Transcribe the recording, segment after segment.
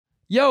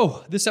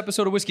Yo, this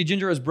episode of Whiskey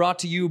Ginger is brought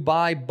to you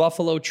by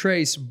Buffalo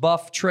Trace.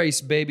 Buff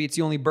Trace, baby. It's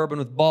the only bourbon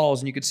with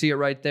balls, and you can see it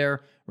right there,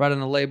 right on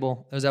the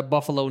label. There's that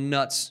buffalo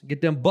nuts.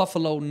 Get them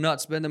buffalo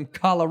nuts, man, them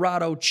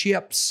Colorado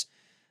chips.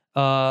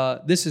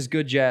 This is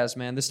good jazz,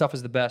 man. This stuff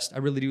is the best. I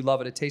really do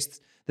love it. It tastes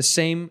the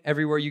same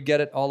everywhere you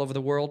get it all over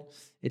the world.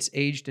 It's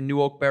aged in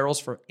new oak barrels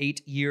for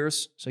 8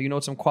 years, so you know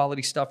it's some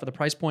quality stuff. For the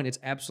price point, it's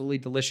absolutely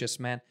delicious,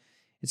 man.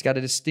 It's got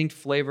a distinct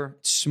flavor.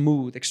 It's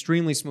smooth,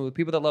 extremely smooth.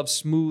 People that love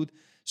smooth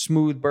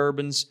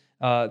bourbons,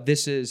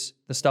 this is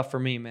the stuff for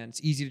me, man.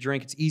 It's easy to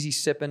drink. It's easy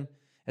sipping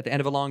at the end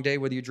of a long day,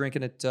 whether you're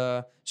drinking it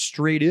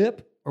straight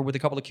up or with a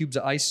couple of cubes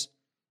of ice.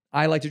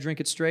 I like to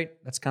drink it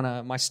straight. That's kind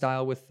of my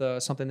style with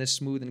something this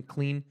smooth and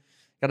clean.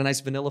 Got a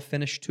nice vanilla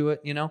finish to it,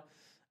 you know.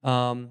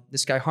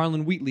 This guy,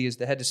 Harlan Wheatley, is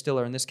the head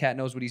distiller, and this cat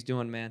knows what he's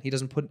doing, man. He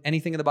doesn't put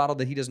anything in the bottle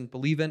that he doesn't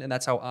believe in, and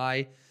that's how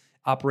I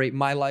operate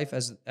my life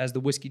as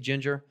the Whiskey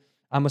Ginger.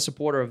 I'm a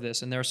supporter of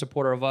this, and they're a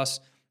supporter of us,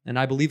 and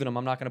I believe in them.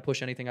 I'm not going to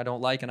push anything I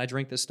don't like, and I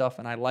drink this stuff,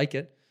 and I like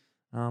it.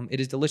 It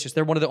is delicious.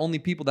 They're one of the only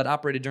people that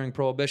operated during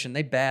Prohibition.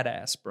 They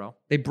badass, bro.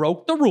 They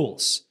broke the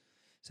rules.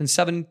 Since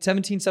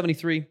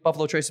 1773,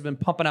 Buffalo Trace has been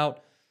pumping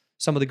out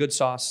some of the good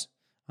sauce.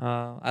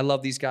 I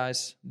love these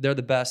guys. They're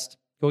the best.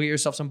 Go get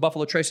yourself some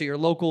Buffalo Trace at your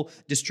local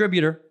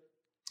distributor,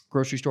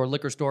 grocery store,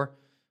 liquor store,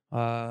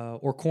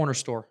 or corner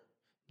store,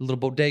 a little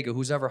bodega,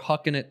 who's ever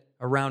hucking it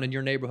around in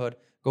your neighborhood.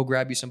 Go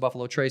grab you some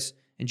Buffalo Trace.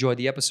 Enjoy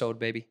the episode,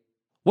 baby.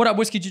 What up,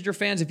 Whiskey Ginger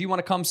fans? If you want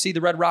to come see the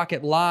Red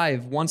Rocket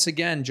live, once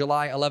again,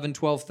 July 11,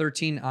 12,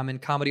 13, I'm in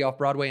Comedy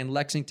Off-Broadway in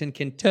Lexington,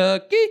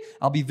 Kentucky.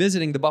 I'll be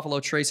visiting the Buffalo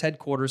Trace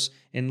headquarters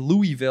in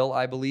Louisville,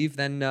 I believe.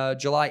 Then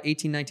July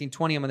 18, 19,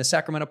 20, I'm in the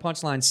Sacramento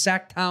Punchline,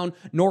 Sacktown,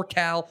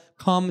 NorCal.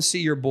 Come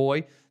see your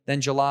boy. Then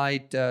July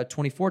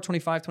 24,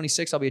 25,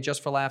 26, I'll be at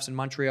Just for Laughs in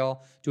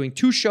Montreal doing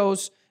 2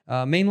 shows,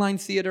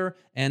 Mainline Theater,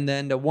 and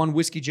then one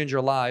Whiskey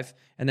Ginger live.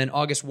 And then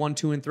August 1,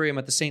 2, and 3, I'm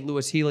at the St.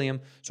 Louis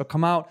Helium. So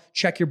come out,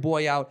 check your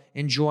boy out,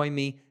 enjoy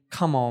me.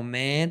 Come on,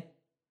 man.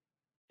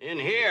 In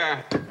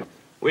here,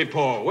 we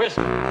pour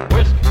whiskey,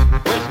 whiskey,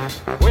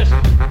 whiskey, whiskey,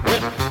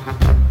 whiskey.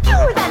 You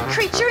were that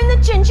creature in the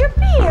ginger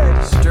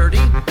beard. Sturdy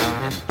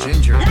and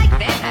ginger. Like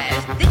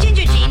vampires, the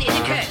ginger gene is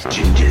a curse.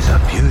 Gingers are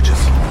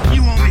beautiful.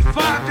 You owe me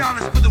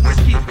 $5 for the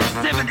whiskey,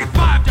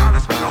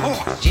 $75 for the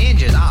horse.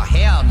 Gingers? Oh,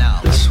 hell no.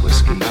 This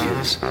whiskey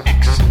is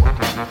excellent.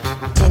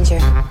 Ginger.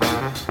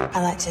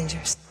 I like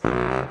gingers.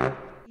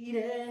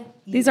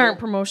 These aren't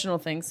promotional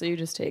things, so you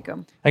just take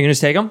them. I can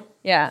just take them?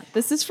 Yeah,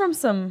 this is from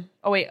some...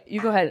 Oh, wait, you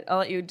go ahead. I'll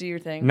let you do your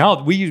thing.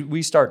 No,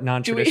 we start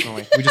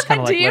non-traditionally. We just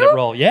kind of like Do let you? it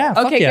roll. Yeah,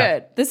 fuck Okay, yeah.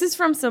 good. This is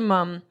from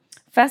some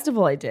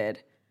festival I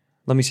did.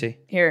 Let me see.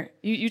 Here,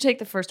 you take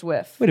the first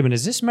whiff. Wait a minute,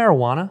 is this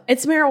marijuana?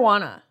 It's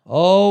marijuana.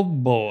 Oh,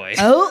 boy.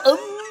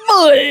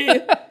 Oh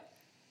boy!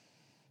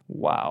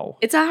 Wow.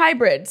 It's a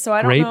hybrid, so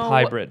I don't Grape know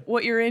hybrid.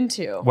 what you're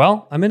into.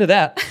 Well, I'm into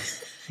that.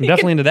 I'm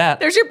definitely into that.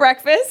 There's your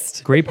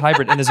breakfast. Grape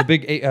hybrid, and there's a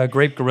big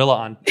grape gorilla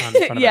on the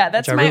front of Yeah, it,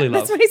 that's which I my really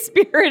love. that's my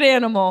spirit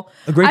animal.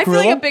 A grape I feel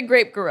gorilla? like a big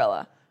grape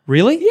gorilla.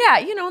 Really? Yeah,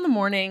 you know, in the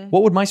morning.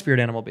 What would my spirit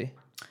animal be?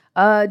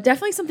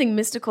 Definitely something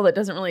mystical that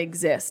doesn't really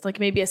exist, like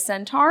maybe a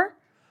centaur,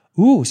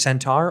 Ooh,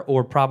 centaur,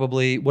 or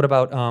probably, what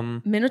about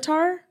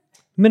minotaur.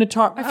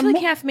 minotaur? I feel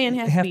like half man,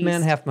 half Half beast.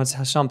 man, half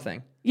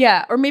something.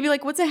 Yeah, or maybe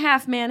like what's a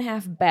half man,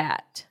 half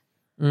bat?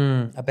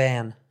 A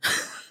ban.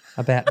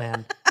 A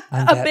Batman.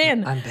 I'm A Batman.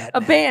 band. I'm Batman.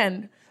 A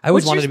band. I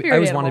always What's your wanted to be. spirit I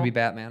always wanted to animal? be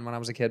Batman when I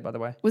was a kid. By the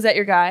way, Was that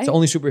your guy? it's the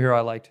only superhero I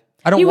liked.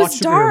 I don't He watch was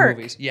superhero dark.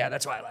 movies. Yeah,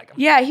 that's why I like him.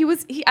 Yeah, he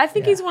was. I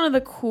think he's one of the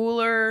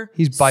cooler.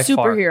 He's by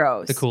far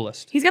superheroes. the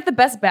coolest. He's got the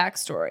best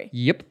backstory.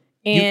 Yep.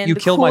 And you the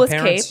killed my coolest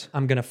parents. cape.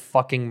 I'm gonna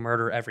fucking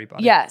murder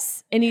everybody.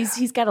 Yes, and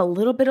he's got a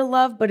little bit of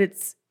love, but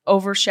it's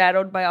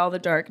overshadowed by all the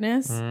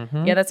darkness.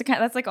 Yeah,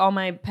 that's like all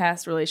my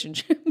past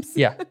relationships.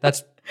 Yeah,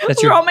 that's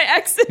Were all my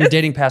exes. your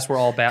dating past were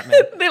all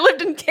Batman. They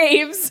lived in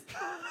caves,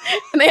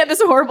 and they had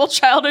this horrible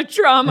childhood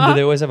trauma. Did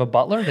they always have a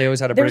butler? They always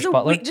had a There was British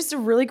butler. just a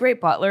really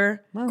great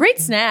butler. Great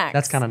snacks.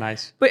 That's kind of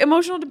nice. But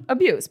emotional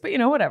abuse. But you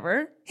know,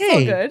 whatever. It's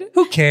all good.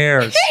 Who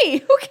cares? Hey,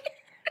 who cares?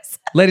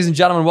 Ladies and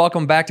gentlemen,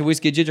 welcome back to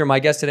Whiskey Ginger. My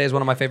guest today is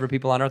one of my favorite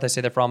people on earth. I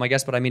say that for all my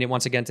guests, but I mean it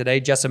once again today.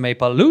 Jessimae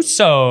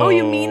Peluso. Oh,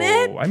 you mean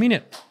it? I mean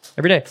it.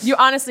 Every day. You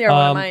honestly are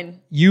one of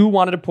mine. You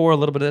wanted to pour a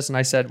little bit of this, and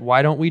I said,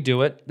 why don't we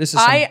do it? This is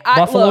some I-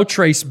 Buffalo look.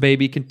 Trace,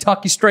 baby.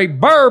 Kentucky straight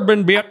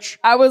bourbon, bitch.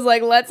 I was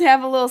like, let's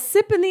have a little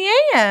sip in the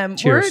AM.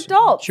 Cheers. We're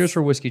adults. Cheers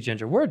for Whiskey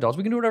Ginger. We're adults.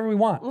 We can do whatever we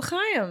want.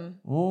 L'chaim.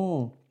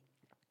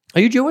 Are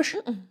you Jewish?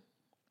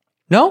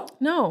 No?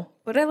 No,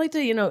 but I like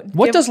to,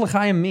 What does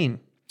l'chaim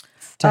mean?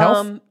 To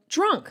health?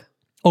 Drunk.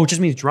 Oh, it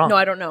just means drunk. No,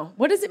 I don't know.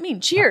 What does it mean?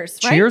 Cheers,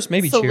 right? cheers?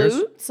 Maybe cheers.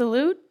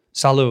 Salute?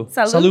 Salut.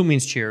 Salut? Salut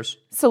means cheers.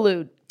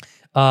 Salute.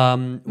 What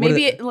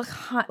Maybe if-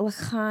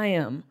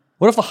 l'chaim.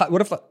 What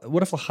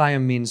if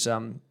l'chaim means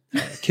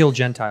kill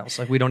Gentiles?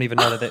 Like we don't even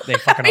know that they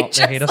fucking all,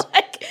 they hate us.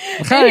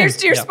 And here's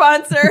to your Yeah.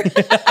 sponsor.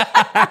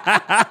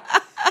 I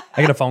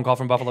get a phone call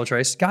from Buffalo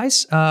Trace.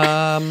 Guys,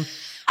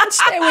 let's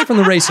stay away from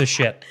the racist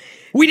shit.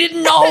 We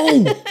didn't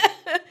know.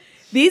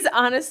 These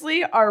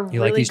honestly are like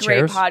really these great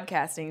chairs?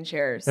 podcasting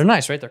chairs. They're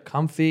nice, right? They're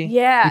comfy.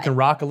 Yeah. You can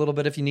rock a little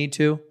bit if you need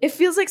to. It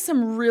feels like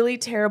some really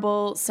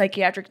terrible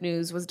psychiatric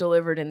news was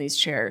delivered in these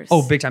chairs.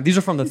 Oh, big time. These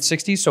are from the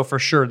 60s, so for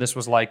sure this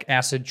was like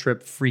acid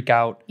trip, freak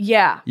out.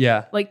 Yeah.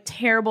 Yeah. Like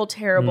terrible,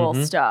 terrible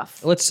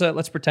stuff. Let's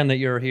pretend that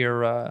you're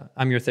here.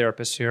 I'm your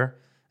therapist here.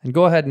 And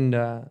go ahead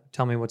and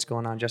tell me what's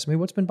going on, Jessimae.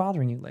 What's been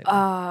bothering you lately?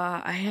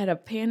 I had a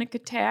panic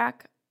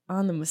attack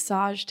on the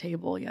massage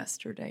table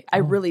yesterday. I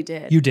really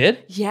did. You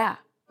did? Yeah.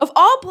 Of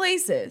all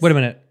places. Wait a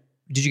minute.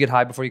 Did you get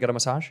high before you got a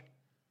massage?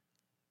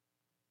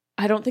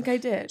 I don't think I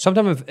did.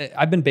 Sometimes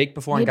I've been baked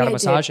before and Maybe got a I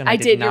massage, did. and I I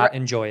did. did You're not right.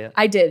 enjoy it.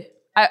 I did.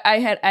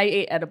 I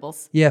ate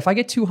edibles. Yeah, if I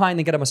get too high and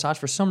then get a massage,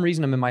 for some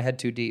reason I'm in my head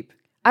too deep.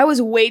 I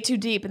was way too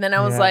deep. And then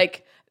I was Yeah.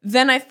 like,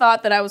 then I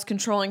thought that I was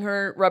controlling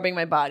her rubbing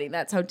my body.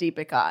 That's how deep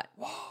it got.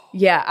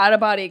 Yeah, out of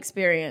body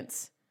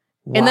experience.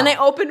 And then I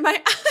opened my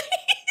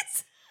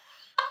eyes.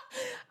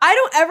 I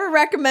don't ever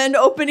recommend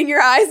opening your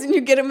eyes when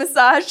you get a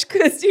massage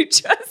because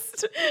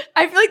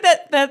I feel like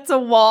that's a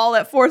wall,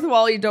 that fourth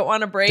wall you don't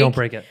want to break. Don't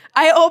break it.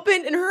 I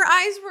opened and her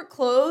eyes were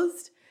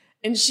closed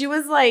and she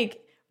was like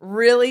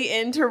really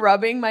into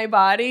rubbing my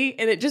body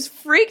and it just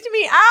freaked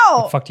me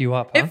out. It fucked you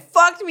up, huh? It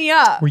fucked me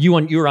up. Were you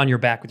on your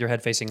back with your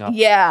head facing up?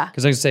 Yeah.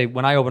 Because I say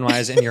when I open my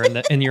eyes and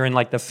you're in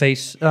like the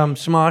face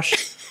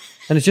smosh,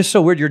 and it's just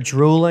so weird. You're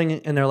drooling,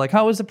 and they're like,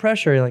 "How was the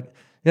pressure?" You're like,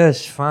 "Yeah,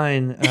 it's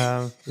fine."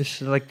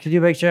 Just like, could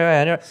you make sure?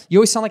 You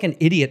always sound like an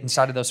idiot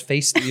inside of those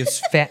face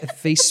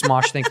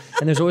smosh thing,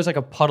 and there's always like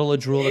a puddle of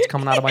drool that's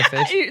coming out of my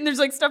face. And there's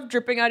like stuff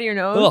dripping out of your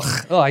nose.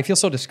 Ugh, oh, I feel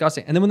so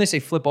disgusting. And then when they say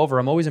flip over,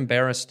 I'm always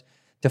embarrassed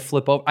to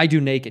flip over. I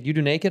do naked. You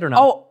do naked or not?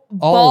 Oh,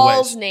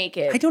 balls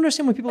naked. I don't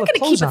understand when people I'm have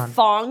gonna clothes keep on. a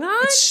thong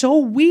on. It's so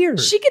weird.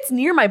 She gets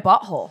near my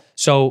butthole.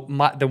 So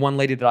the one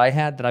lady that I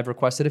had that I've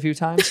requested a few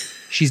times,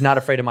 she's not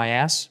afraid of my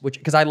ass,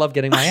 because I love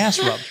getting my ass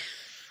rubbed.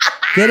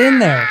 Get in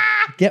there.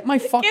 Get my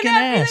fucking Can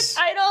that be ass. the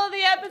title of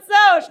the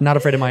episode? Not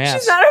afraid of my ass.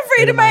 She's not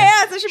afraid of my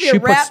ass. That should be a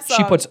rap song.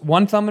 She puts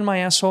one thumb in my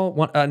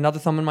asshole, another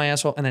thumb in my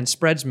asshole, and then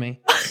spreads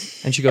me.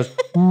 And she goes,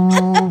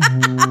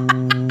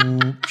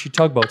 she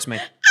tugboats me.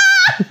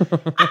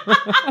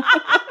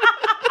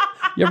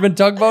 You ever been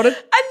tugboated?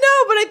 I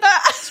know, but I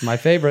thought, It's my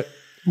favorite.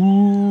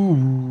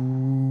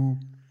 oh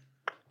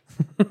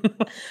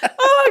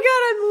my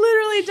God, I'm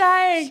literally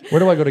dying. Where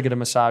do I go to get a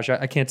massage?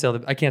 I can't say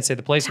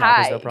the place now.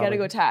 'cause Thai. they'll You probably- gotta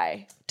go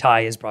Thai.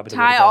 Thai is probably the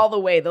way Thai to go. all the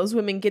way. Those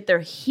women get their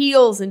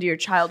heels into your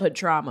childhood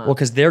trauma. Well,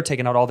 because they're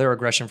taking out all their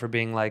aggression for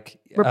being like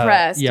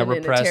repressed and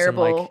repressed in a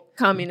terrible and like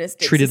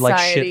communistic treated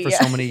society. like shit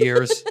for so many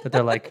years that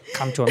they're like,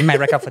 come to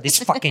America for this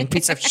fucking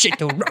piece of shit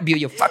to rub you,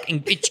 you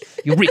fucking bitch,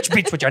 you rich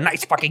bitch with your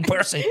nice fucking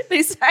person.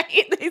 They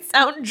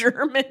sound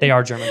German. They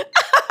are German.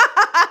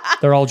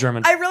 They're all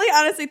German. I really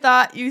honestly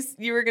thought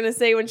you were gonna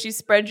say when she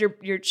spread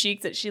your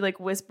cheeks that she like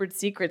whispered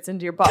secrets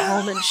into your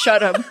butthole and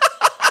shut them.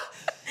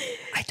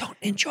 I don't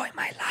enjoy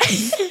my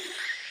life.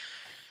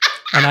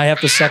 And I have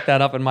to suck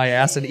that up in my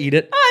ass and eat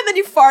it. And then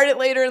you fart it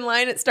later in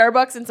line at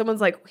Starbucks, and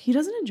someone's like, "He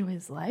doesn't enjoy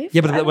his life." Yeah,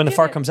 I but don't when the get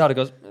fart it." comes out, it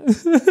goes,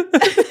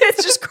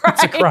 it's just crying.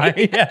 it's a cry.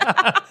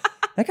 Yeah.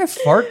 That guy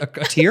fart a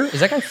tear? Is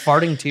that guy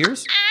farting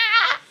tears?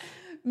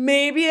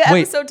 Maybe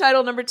Wait. episode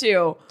title number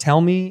 2.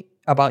 Tell me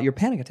about your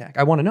panic attack.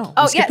 I want to know.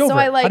 Oh, We skipped yeah, so over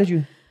I it. like- How did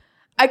you?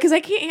 Because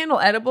I can't handle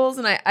edibles,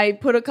 and I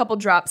put a couple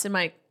drops in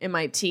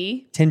my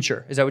tea.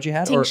 Tincture. Is that what you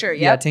had? Tincture,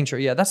 Yeah, yep. tincture.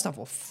 Yeah, that stuff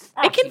will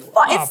fuck It can you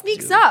it up,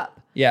 sneaks dude.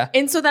 up. Yeah.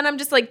 And so then I'm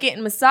just like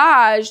getting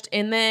massaged,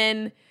 and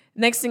then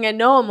next thing I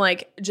know, I'm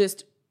like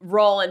just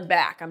rolling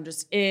back. I'm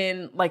just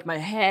in like my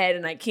head,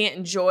 and I can't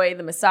enjoy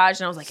the massage.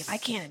 And I was like, if I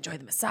can't enjoy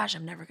the massage,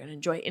 I'm never going to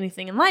enjoy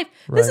anything in life.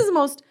 This Right. is the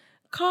most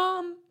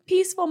calm,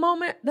 peaceful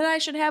moment that I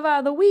should have out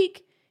of the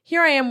week.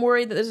 Here I am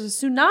worried that there's a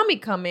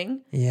tsunami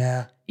coming.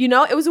 Yeah. You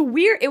know, it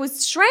was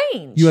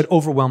strange. You had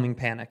overwhelming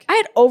panic. I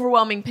had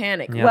overwhelming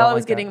panic Yeah, I while don't I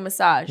was like getting that. a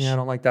massage. Yeah, I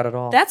don't like that at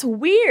all. That's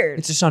weird.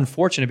 It's just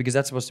unfortunate because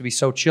that's supposed to be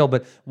so chill.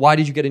 But why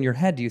did you get in your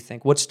head, do you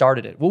think? What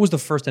started it? What was the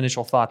first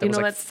initial thought that was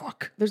like,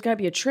 fuck? There's got to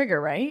be a trigger,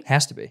 right?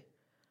 Has to be.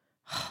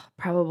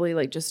 Probably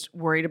like just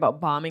worried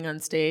about bombing on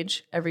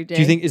stage every day.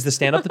 Do you think, is the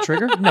stand-up the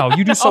trigger? No,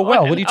 you do so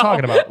well. What are you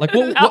talking about? Like,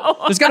 what,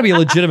 there's got to be a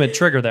legitimate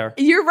trigger there.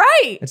 You're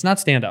right? It's not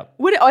stand-up.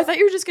 What? Oh, I thought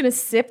you were just gonna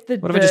sip the.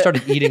 What if I just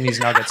started eating these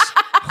nuggets?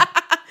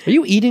 Are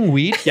you eating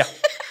weed? Yeah.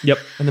 Yep.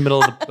 In the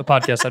middle of the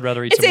podcast, I'd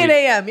rather eat It's some 8 weed.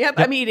 a.m. Yep,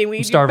 I'm eating weed.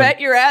 You starving. bet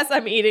your ass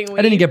I'm eating weed.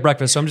 I didn't get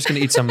breakfast, so I'm just going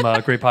to eat some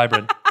grape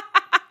hybrid.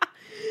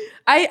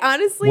 I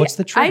honestly. What's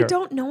the trigger? I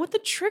don't know what the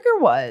trigger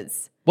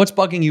was. What's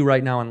bugging you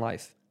right now in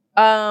life?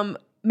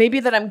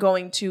 Maybe that I'm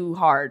going too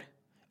hard.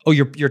 Oh,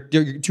 you're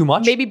too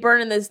much? Maybe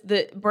burning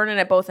burning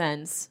at both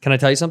ends. Can I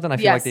tell you something? I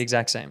feel like Yes. the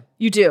exact same.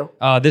 You do.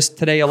 This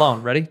today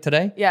alone. Ready?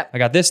 Today? Yep. I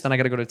got this. Then I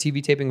got to go to a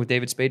TV taping with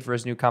David Spade for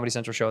his new Comedy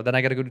Central show. Then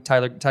I got to go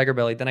to Tiger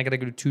Belly. Then I got to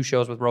go to 2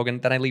 shows with Rogan.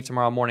 Then I leave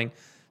tomorrow morning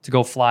to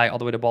go fly all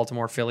the way to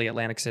Baltimore, Philly,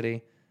 Atlantic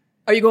City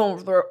Are you going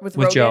with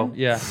Rogan? Joe.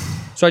 Yeah.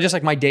 So I just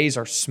like my days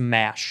are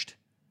smashed.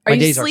 Are My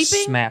you days are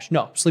sleeping? smashed.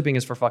 No, sleeping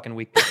is for fucking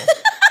weak people.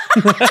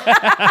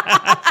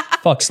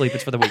 Fuck sleep.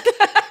 It's for the weak.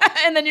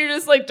 And then you're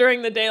just like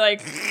during the day,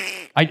 like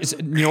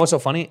You know what's so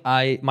funny?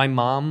 My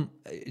mom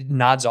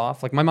nods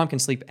off. Like my mom can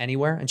sleep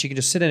anywhere, and she can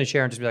just sit in a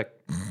chair and just be like,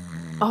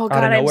 Oh out God,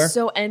 of I'm nowhere.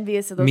 so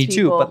envious of those Me people.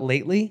 too. But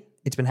lately,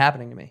 it's been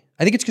happening to me.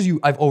 I think it's because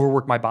I've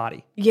overworked my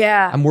body.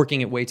 Yeah. I'm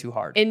working it way too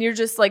hard. And you're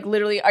just like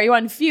literally, are you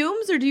on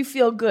fumes or do you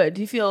feel good?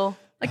 Do you feel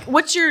like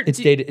what's your? It's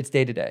day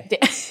to day.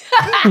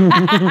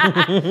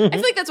 I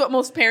feel like that's what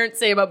most parents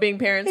say about being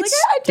parents. Like,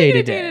 I take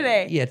it day to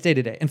day. Yeah, it's day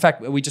to day. In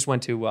fact, we just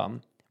went to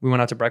we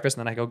went out to breakfast,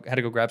 and then I had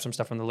to go grab some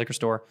stuff from the liquor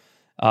store.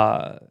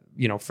 For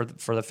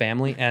the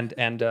family, and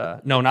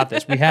no, not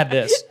this. We had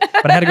this,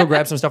 but I had to go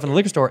grab some stuff from the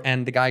liquor store,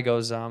 and the guy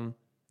goes,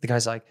 the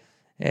guy's like,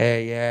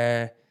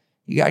 "Hey,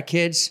 you got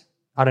kids?"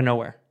 Out of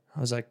nowhere, I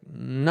was like,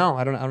 "No,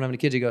 I don't have any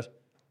kids." He goes,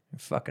 "You're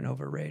fucking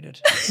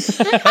overrated."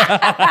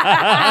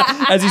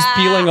 As he's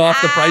peeling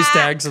off the price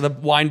tags of the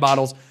wine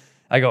bottles,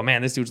 I go,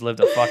 "Man, this dude's lived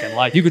a fucking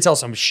life." You could tell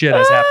some shit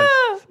has happened.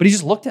 But he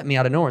just looked at me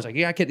out of nowhere. He's like,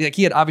 "Yeah, kid." Like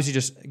he had obviously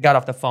just got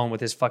off the phone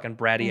with his fucking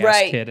bratty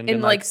ass kid, and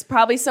been like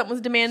probably something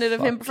was demanded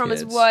of him "Fuck from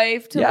his kids."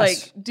 wife to Yes.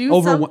 like do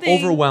something.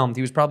 Overwhelmed.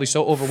 He was probably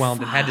so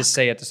overwhelmed and had to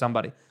say it to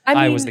somebody.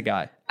 I was the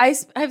guy.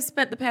 I've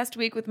spent the past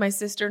week with my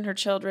sister and her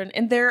children,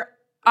 and they're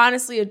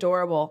honestly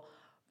adorable.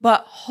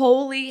 But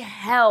holy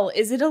hell,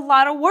 is it a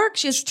lot of work?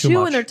 She has too two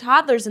much. and they're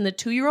toddlers, and the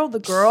 2-year-old, the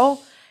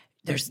girl,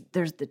 there's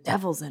the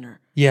devils in her.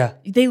 Yeah.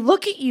 They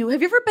look at you.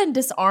 Have you ever been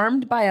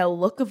disarmed by a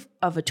look of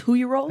a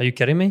 2-year-old? Are you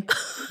kidding me?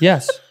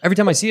 Yes. Every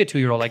time I see a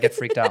 2-year-old, I get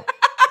freaked out.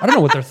 I don't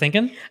know what they're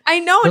thinking. I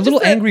know. They're it's little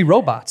just angry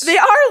robots. They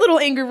are little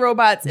angry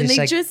robots, and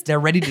They're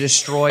ready to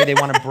destroy. They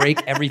want to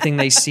break everything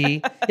they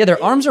see. Yeah,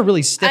 their arms are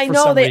really stiff I for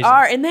know some they reason.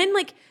 are. And then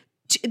like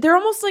they're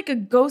almost like a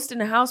ghost in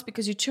a house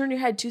because you turn your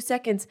head 2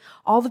 seconds,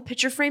 all the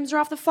picture frames are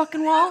off the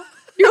fucking wall.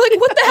 You're like,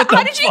 what the hell?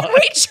 How did you even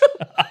reach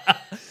them?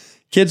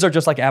 Kids are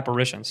just like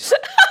apparitions.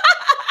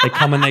 They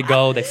come and they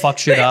go. They fuck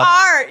shit up.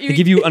 Are. They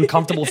give you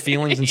uncomfortable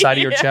feelings inside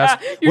of your chest.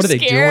 You're What are they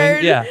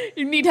scared. doing? Yeah.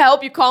 You need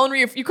help. You call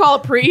a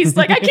priest.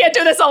 Like, I can't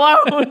do this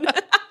alone.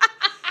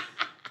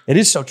 It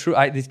is so true.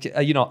 I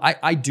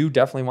do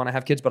definitely want to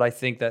have kids, but I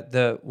think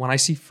that when I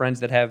see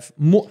friends that have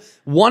more,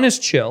 one is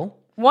chill.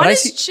 One but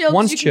is chill.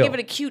 One's You can chill. give it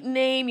a cute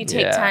name. You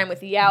take Yeah. time with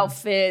the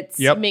outfits.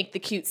 Yep. Make the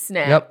cute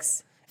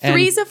snacks. And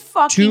 3's a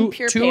fucking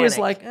pure two panic. is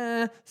like,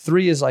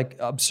 3 is like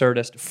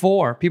absurdist.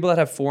 4, people that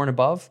have 4 and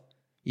above,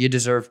 you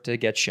deserve to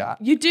get shot.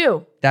 You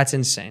do. That's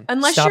insane.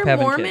 Unless Stop you're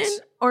having Mormon kids.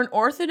 or an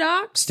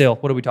Orthodox Still,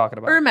 what are we talking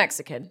about? or a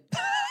Mexican.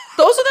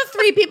 Those are the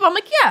 3 people. I'm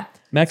like, yeah.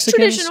 Mexicans,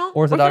 traditional,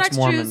 Orthodox, Jews,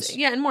 Mormons.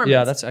 yeah, and Mormons.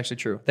 Yeah, that's actually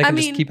true. They can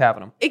just keep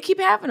having them. Keep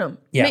having them.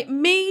 Yeah.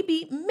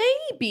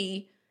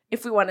 Maybe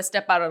if we want to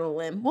step out on a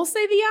limb, we'll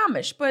say the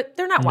Amish, but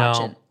they're not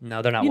watching.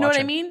 No, they're not watching. You know what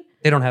I mean?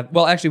 They don't have,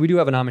 well, actually, we do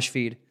have an Amish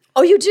feed.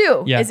 Oh, you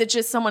do? Yeah. Is it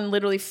just someone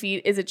literally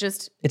is it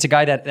just It's a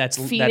guy that is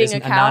Feeding a a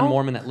cow?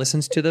 non-Mormon that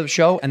listens to the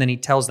show, and then he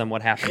tells them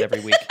what happened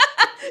every week.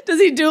 does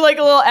he do like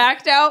a little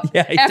act out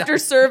Yeah, he after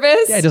does.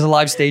 service? Yeah, he does a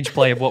live stage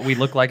play of what we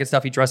look like and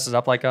stuff. He dresses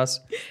up like us.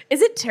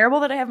 Is it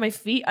terrible that I have my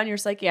feet on your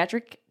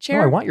psychiatric chair?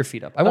 No, I want your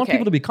feet up. I want Okay.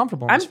 people to be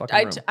comfortable in this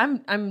fucking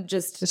room. I'm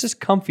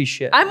Comfy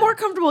shit. I'm more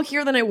comfortable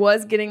here than I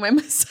was getting my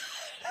massage.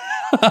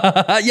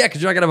 Yeah,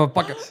 because you're not gonna have a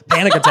fucking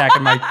panic attack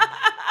in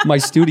my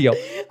studio.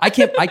 I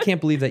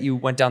can't believe that you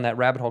went down that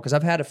rabbit hole, because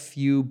I've had a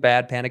few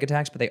bad panic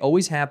attacks, but they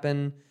always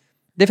happen.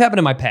 They've happened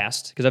in my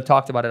past because I've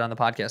talked about it on the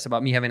podcast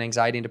about me having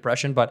anxiety and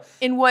depression. But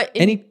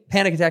any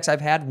panic attacks I've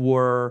had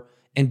were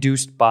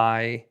induced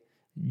by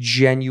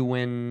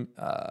genuine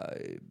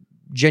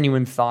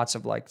thoughts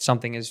of like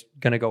something is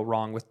gonna go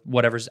wrong with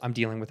whatever I'm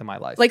dealing with in my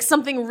life. Like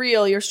something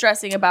real you're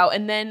stressing about,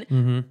 and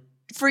then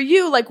for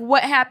you, like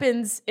what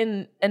happens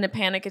in a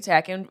panic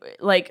attack, and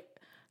like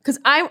because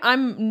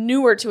I'm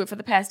newer to it for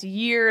the past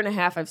year and a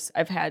half.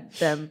 I've had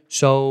them.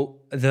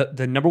 So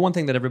the number one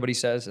thing that everybody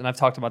says, and I've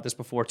talked about this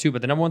before too,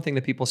 but the number one thing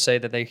that people say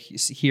that they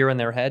hear in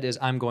their head is,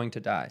 "I'm going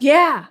to die."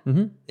 Yeah.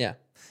 Yeah,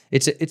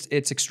 it's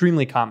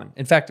extremely common.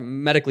 In fact,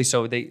 medically,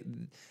 so they've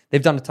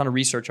done a ton of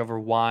research over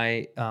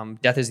why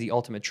death is the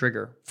ultimate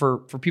trigger for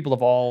people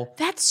of all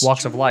That's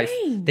walks of life.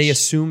 strange. They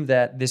assume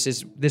that this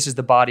is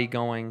the body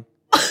going.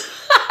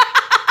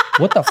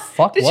 What the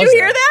fuck? Did was you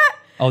hear that?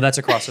 Oh, that's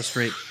across the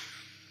street,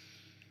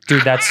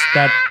 dude.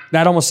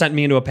 That almost sent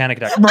me into a panic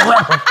attack.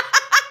 I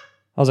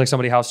was like,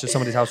 somebody's house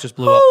just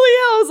blew up. Holy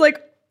hell! I was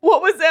like,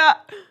 what was that?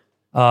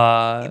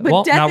 But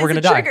But death now is we're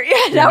gonna the die. trigger.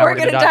 Yeah, now we're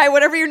gonna die.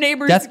 Whatever your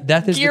neighbor's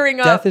Death is gearing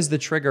up. Death is the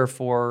trigger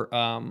for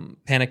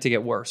panic to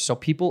get worse. So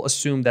people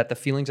assume that the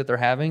feelings that they're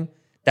having,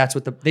 that's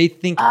what they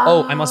think.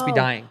 Oh, I must be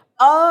dying,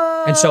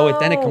 and so it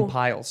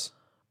compiles.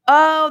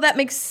 Oh, that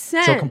makes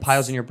sense. So it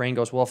compiles in your brain,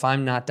 goes, well, if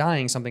I'm not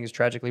dying, something is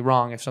tragically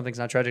wrong. If something's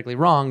not tragically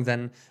wrong,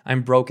 then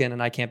I'm broken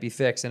and I can't be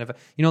fixed. And if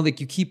like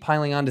you keep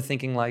piling on to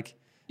thinking like,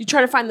 You try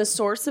to find the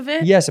source of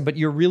it? yes, but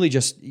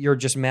you're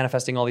just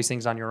manifesting all these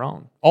things on your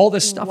own. All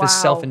this stuff Wow. is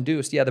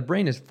self-induced. Yeah, the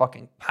brain is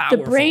fucking powerful.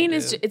 The brain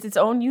dude. it's its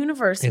own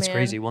universe, It's man.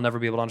 crazy. We'll never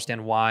be able to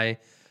understand why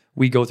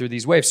we go through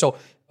these waves. So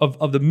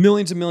of the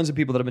millions and millions of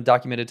people that have been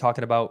documented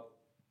talking about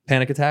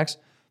panic attacks,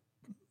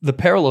 the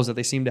parallels that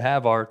they seem to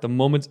have are the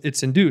moment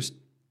it's induced,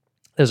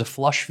 there's a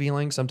flush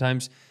feeling.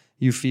 Sometimes,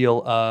 You feel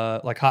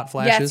like hot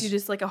flashes. Yes, you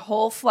just like a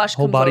whole flush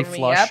whole comes body over me.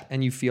 flush, Yep.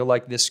 and you feel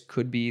like this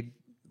could be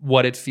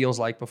what it feels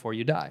like before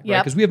you die, right?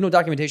 Yep. Because we have no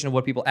documentation of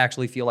what people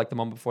actually feel like the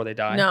moment before they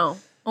die. No.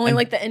 Only And-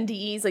 like the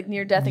NDEs, like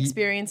near-death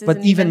experiences. but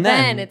and even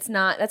then- it's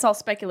not, that's all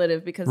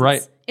speculative because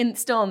Right. it's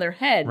still in their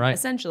head, Right.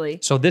 essentially.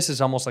 So this is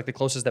almost like the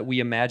closest that we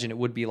imagine it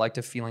would be like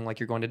to feeling like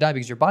you're going to die,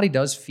 because your body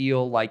does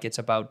feel like it's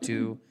about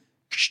to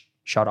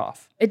shut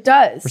off It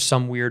does. for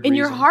some weird In reason.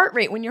 your heart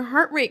rate, when your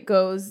heart rate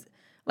goes,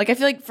 like I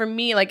feel like for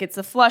me, like it's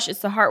the flush, it's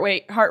the heart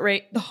rate, the heart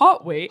rate.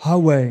 Highway.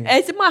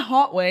 It's in my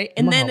heart rate.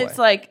 And my then heart it's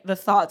rate. like the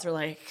thoughts are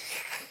like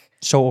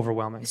So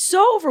overwhelming.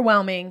 so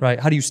overwhelming. Right.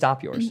 How do you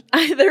stop yours?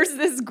 There's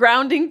this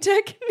grounding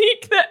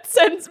technique that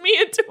sends me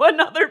into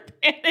another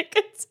panic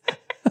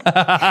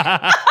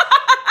attack.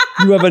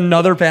 You have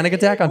another panic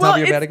attack on top of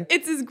your panic attack?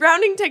 It's this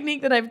grounding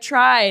technique that I've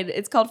tried.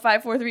 It's called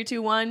 5, 4, 3,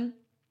 2, 1.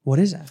 What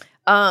is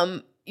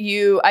that?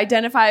 You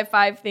identify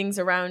 5 things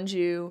around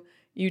you.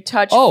 You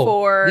touch Oh,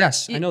 4.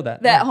 yes, I know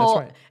that. That Yeah, that's whole,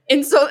 right.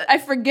 and so I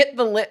forget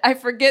I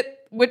forget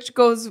which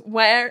goes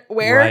where,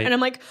 Right. and I'm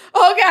like,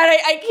 oh God,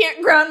 I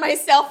can't ground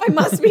myself. I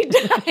must be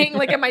dying.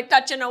 Like, am I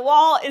touching a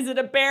wall? Is it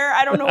a bear?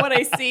 I don't know what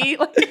I see.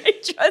 Like, I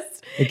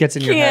just It gets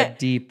in your can't. head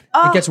deep.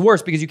 It gets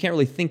worse because you can't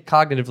really think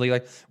cognitively.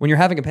 Like when you're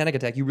having a panic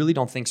attack, you really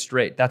don't think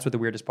straight. That's what the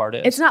weirdest part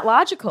is. It's not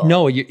logical.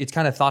 No, it's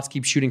kind of thoughts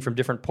keep shooting from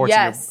different parts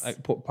Yes. of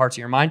your parts of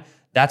your mind.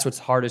 That's what's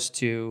hardest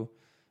to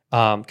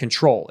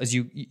control. Is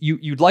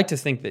you'd like to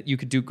think that you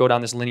could go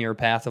down this linear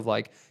path of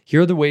like, here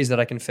are the ways that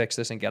I can fix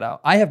this and get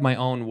out. I have my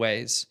own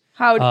ways.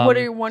 What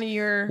are one of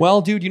your?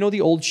 Well, dude, you know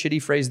the old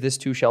shitty phrase, "This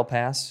too shall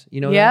pass."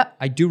 You know Yep. that?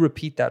 I do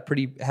repeat that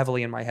pretty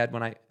heavily in my head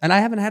and I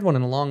haven't had one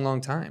in a long,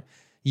 long time.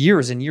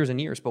 Years and years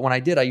and years. But when I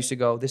did, I used to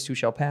go, "This too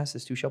shall pass,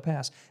 this too shall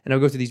pass." And I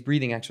would go through these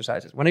breathing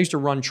exercises. When I used to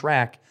run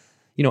track,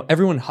 you know,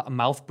 everyone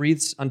mouth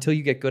breathes until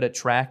you get good at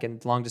track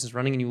and long distance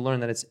running, and you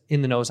learn that it's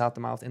in the nose, out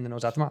the mouth, in the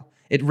nose, out the mouth.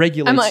 It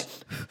regulates. I'm like,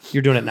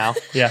 you're doing it now,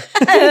 yeah.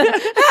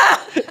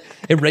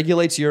 It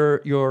regulates your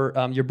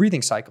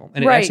breathing cycle,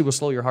 and it Right. actually will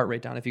slow your heart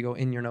rate down if you go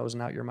in your nose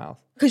and out your mouth.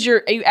 because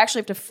you actually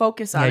have to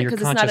focus on Yeah, it you're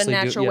because it's not a consciously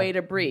natural yeah. way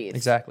to breathe.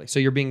 Exactly. So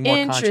you're being more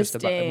conscious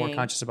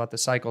Interesting. about the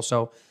cycle.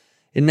 So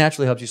it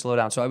naturally helps you slow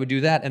down. So I would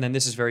do that, and then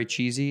this is very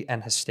cheesy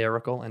and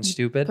hysterical and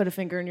stupid. Put a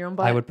finger in your own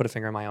butt. I would put a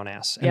finger in my own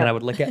ass, and Yep. then I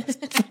would lick it,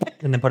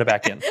 and then put it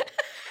back in.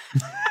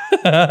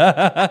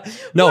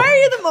 No, Why are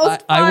you the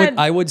most fun?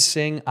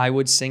 I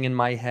would sing in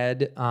my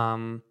head.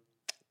 Come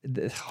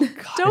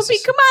Don't be.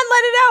 Come on,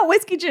 let it out,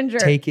 Whiskey Ginger.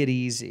 Take It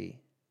Easy.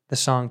 The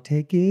song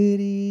 "Take It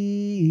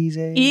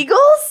Easy." Eagles.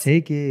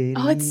 Take it.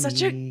 Oh, it's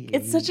such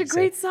a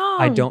great song.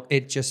 I don't.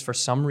 It just for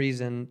some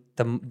reason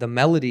the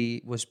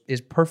melody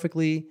is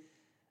perfectly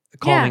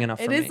calming enough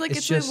for me. It is like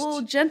it's just a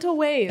little gentle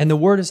wave. and the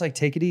word is like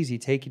take it easy,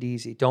 take it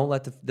easy. Don't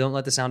let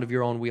the sound of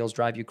your own wheels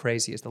drive you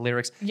crazy. Is the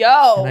lyrics.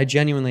 Yo. And I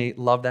genuinely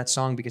love that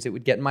song because it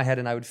would get in my head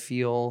and I would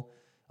feel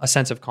a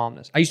sense of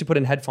calmness. I used to put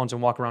in headphones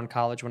and walk around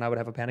college when I would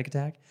have a panic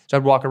attack. So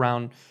I'd walk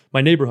around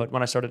my neighborhood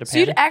when I started to So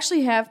you'd panic.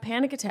 actually have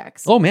panic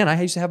attacks. Oh man,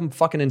 I used to have them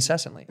fucking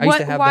incessantly. I used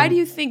to have Why them, do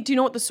you think? Do you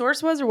know what the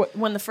source was, or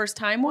when the first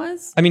time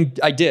was? I mean,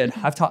 I did.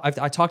 I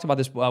talked about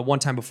this one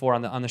time before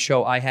on the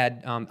show. I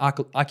had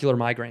ocular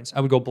migraines. I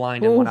would go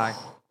blind in one eye.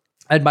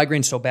 I had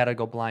migraines so bad I'd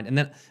go blind, and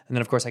then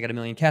of course I got a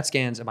million CAT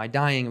scans. Am I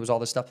dying? It was all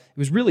this stuff. It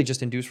was really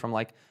just induced from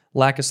like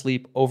lack of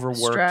sleep,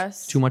 overwork,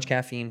 Stress. too much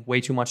caffeine, way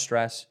too much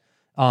stress.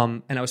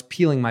 And I was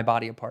peeling my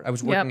body apart. I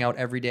was working out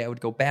every day. I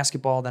would go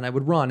basketball, then I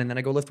would run, and then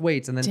I go lift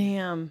weights, and then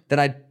Damn.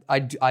 then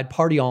I'd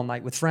party all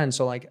night with friends.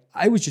 So like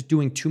I was just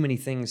doing too many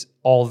things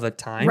all the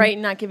time. Right,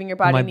 not giving your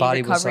body My any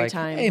body was recovery like,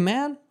 time. "Hey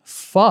man,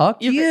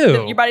 fuck you."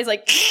 Your body's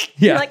like,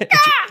 Yeah, you're like,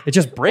 ah! it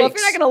just breaks. Well, if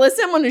you're not going to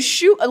listen, I'm going to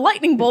shoot a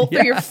lightning bolt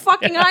through your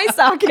fucking eye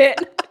socket.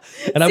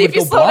 And I See would if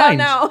you go slow blind.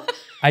 down now.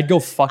 I'd go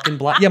fucking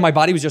blind. Yeah, my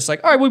body was just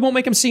like, all right, we won't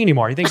make him see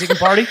anymore. He thinks he can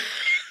party.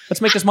 Let's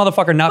make this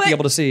motherfucker not be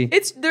able to see.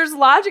 There's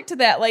logic to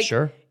that. Like,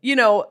 Sure. you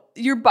know,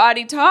 your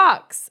body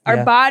talks. Our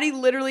Yeah. body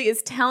literally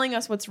is telling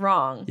us what's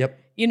wrong. Yep.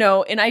 You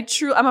know, and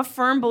I'm a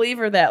firm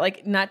believer that,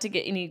 like, not to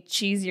get any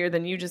cheesier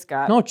than you just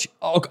got. No, okay.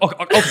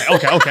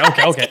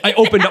 I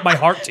opened up my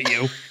heart to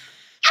you.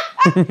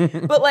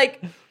 But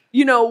like,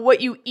 you know,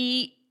 what you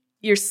eat,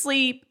 your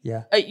sleep,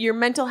 Yeah. your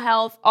mental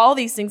health, all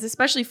these things,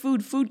 especially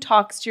food. Food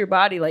talks to your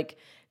body. Like,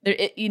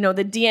 you know,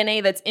 the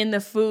DNA that's in the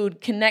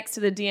food connects to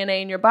the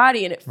DNA in your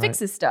body, and it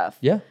fixes stuff.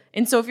 Yeah.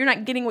 And so if you're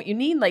not getting what you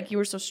need, like you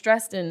were so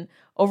stressed and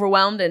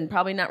overwhelmed and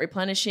probably not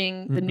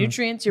replenishing the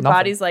nutrients, your Nothing.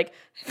 body's like,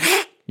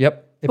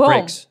 Yep. It Boom.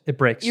 breaks. It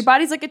breaks. your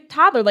body's like a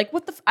toddler. Like,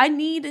 what the? I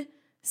need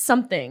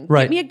something.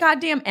 Right. Get me a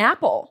goddamn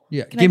apple.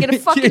 Yeah. Can I get a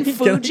fucking Can I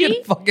Fuji?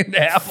 get a fucking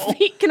apple?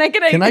 Can I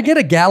get a? Can I get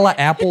a Gala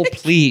apple,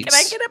 please? Can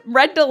I get a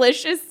Red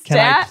Delicious Can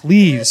I stat?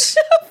 please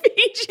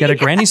Fiji? get a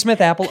Granny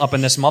Smith apple up in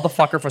this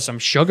motherfucker for some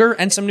sugar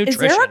and some Is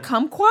nutrition? there a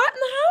kumquat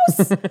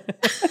in the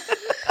house?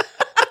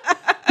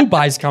 Who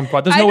buys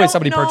kumquat? There's no way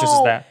somebody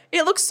purchases that.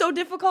 It looks so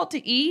difficult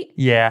to eat.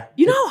 Yeah.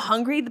 You know how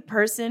hungry the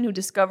person who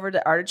discovered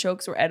that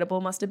artichokes were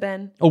edible must have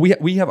been? Oh,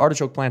 we have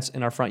artichoke plants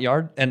in our front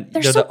yard, and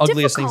they're so the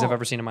ugliest things I've difficult.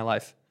 ever seen in my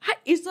life.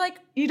 It's like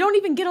you don't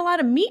even get a lot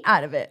of meat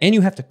out of it. And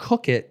you have to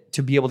cook it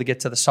to be able to get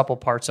to the supple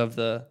parts of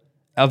the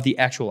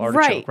actual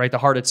artichoke, right? The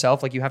heart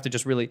itself, like you have to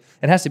just really,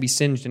 it has to be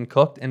singed and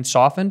cooked and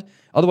softened.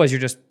 Otherwise,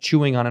 you're just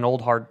chewing on an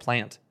old hard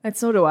plant. And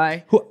so do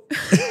I.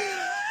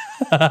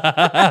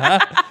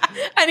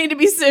 I need to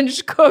be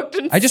singed, cooked,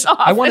 and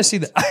softened. I want to see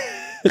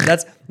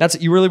that.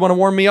 That's you really want to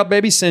warm me up,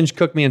 baby? Singe,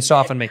 cook me, and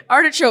soften me.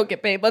 Artichoke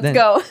it, babe. Let's Then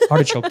go.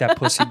 Artichoke that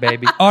pussy,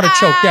 baby.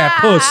 Artichoke that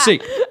pussy.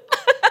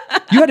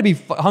 You had to be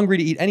hungry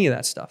to eat any of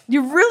that stuff.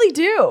 You really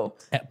do.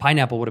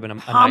 Pineapple would have been a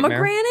nightmare.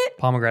 Pomegranate?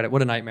 Pomegranate,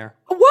 what a nightmare.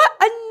 What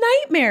a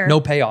nightmare. No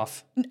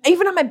payoff.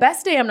 Even on my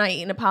best day, I'm not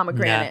eating a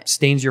pomegranate. Nah,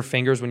 stains your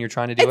fingers when you're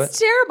trying to do It's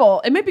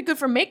terrible. It might be good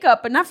for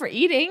makeup, but not for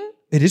eating.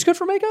 It is good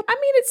for makeup? I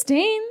mean, it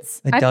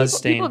stains. It does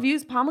stain. People have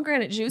used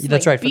pomegranate juice,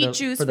 That's like right, beet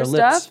juice for the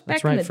stuff. lips. Back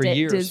That's in right, the for day.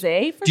 years.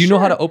 Do you know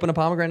how to open a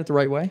pomegranate the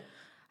right way?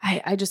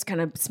 I just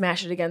kind of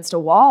smash it against a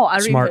wall. I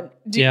don't Smart.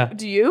 even.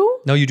 Do you?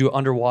 No, you do it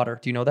underwater.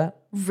 Do you know that?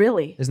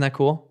 Really? Isn't that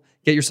cool?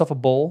 Get yourself a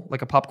bowl,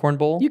 like a popcorn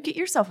bowl. You get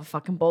yourself a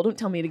fucking bowl. Don't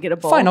tell me to get a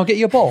bowl. Fine, I'll get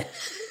you a bowl.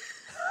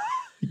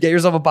 Get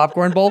yourself a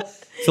popcorn bowl,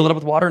 fill it up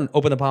with water,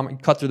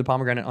 and cut through the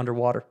pomegranate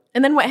underwater.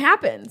 And then what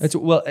happens?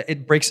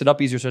 It breaks it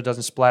up easier so it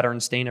doesn't splatter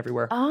and stain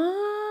everywhere.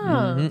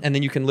 Ah. And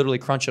then you can literally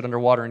crunch it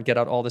underwater and get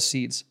out all the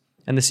seeds.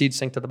 And the seeds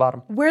sink to the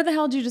bottom. Where the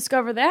hell did you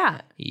discover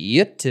that?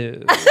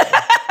 YouTube.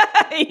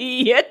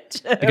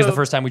 YouTube. Because the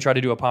first time we tried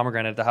to do a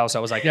pomegranate at the house, I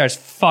was like, there's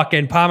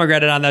fucking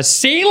pomegranate on the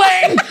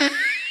ceiling.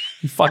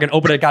 You fucking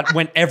opened it,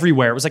 went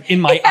everywhere. It was like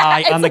in my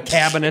eye, on the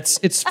cabinets.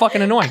 It's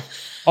fucking annoying.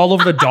 All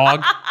over the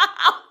dog.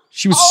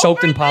 She was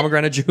soaked in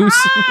pomegranate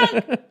juice.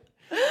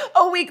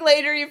 A week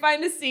later, you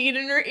find a seed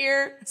in her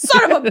ear.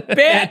 Son of a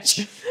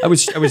bitch. I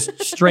was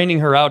straining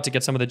her out to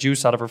get some of the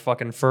juice out of her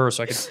fucking fur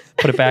so I could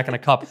put it back in a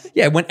cup.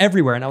 Yeah, it went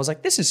everywhere, and I was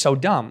like, "This is so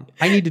dumb.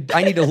 I need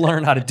to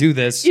learn how to do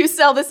this." You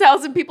sell this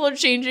house, and people are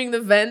changing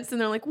the vents, and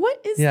they're like, "What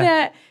is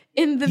that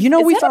in the?" You know,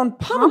 is we that a found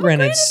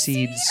pomegranate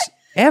seeds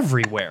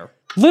everywhere,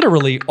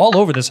 literally all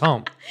over this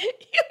home.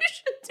 You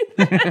should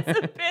do that as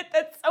a bit.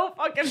 That's so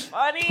fucking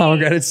funny.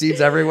 Pomegranate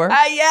seeds everywhere.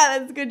 Yeah,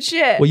 that's good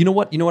shit. Well, you know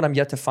what? You know what I'm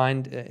yet to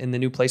find in the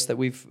new place that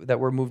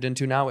we're moved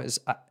into now is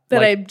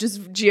I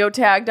just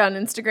geotagged on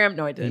Instagram.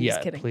 No, I didn't. Yeah,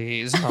 Just kidding.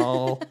 please.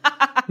 No,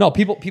 no.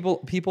 People.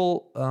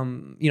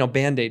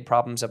 Band-aid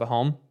problems of a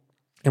home,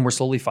 and we're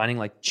slowly finding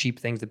like cheap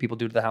things that people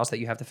do to the house that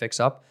you have to fix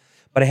up.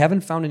 But I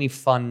haven't found any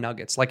fun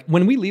nuggets. Like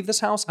when we leave this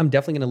house, I'm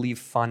definitely going to leave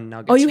fun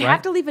nuggets. Oh, you right?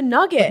 have to leave a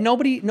nugget.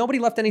 But nobody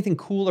left anything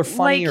cool or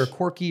funny Like, or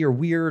quirky or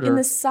weird in or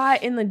the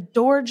side, in the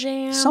door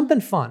jamb.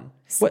 something fun.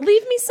 Leave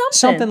me something.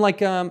 Something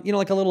like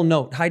like a little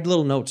note. Hide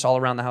little notes all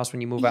around the house when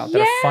you move out that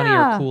are funny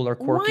or cool or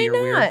quirky Why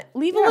or weird. not?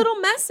 Leave a little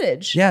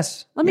message.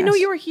 Yes. Let me know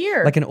you were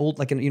here. You know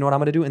what I'm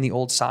gonna do in the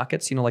old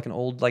sockets? You know, like an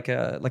old like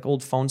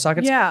old phone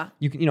sockets. Yeah.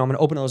 I'm gonna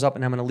open those up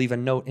and I'm gonna leave a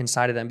note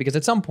inside of them because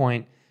at some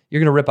point you're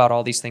gonna rip out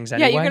all these things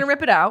anyway. Yeah, you're gonna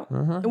rip it out.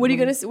 And what are you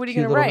gonna Cute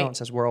gonna little write? note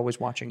says we're always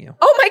watching you.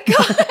 Oh my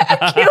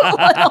god, cute little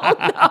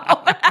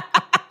note.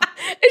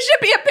 It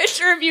should be a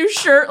picture of you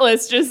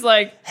shirtless, just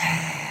like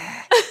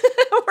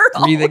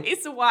we're Breathing.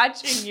 always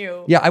watching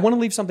you. Yeah, I want to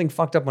leave something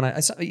fucked up when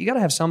you gotta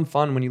have some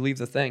fun when you leave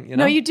the thing. You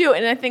know? No, you do,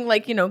 and I think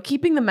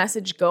keeping the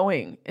message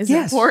going is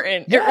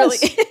important. Yes. It really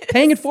is.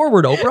 Paying it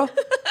forward, Oprah.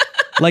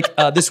 Like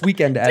this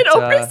weekend at Did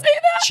Oprah say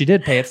that? She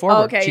did pay it forward.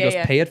 Oh, okay, she yeah, goes,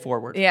 yeah. pay it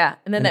forward. Yeah,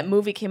 and then that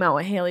movie came out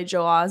with Haley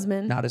Joel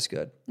Osment. Not as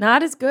good.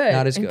 Not as good.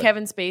 Not as and good.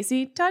 Kevin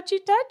Spacey,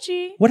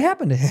 touchy. What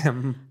happened to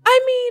him?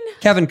 I mean,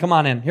 Kevin, come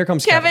on in. Here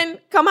comes Kevin,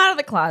 come out of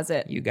the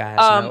closet. You guys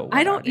know.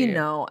 I don't. what I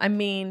do. I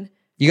mean,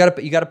 You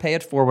gotta pay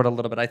it forward a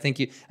little bit. I think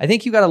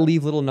you gotta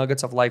leave little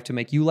nuggets of life to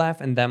make you laugh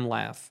and them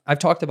laugh. I've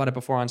talked about it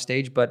before on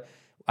stage, but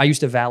I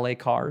used to valet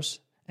cars,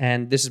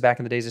 and this is back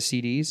in the days of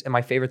CDs. And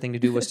my favorite thing to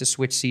do was to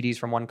switch CDs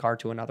from one car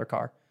to another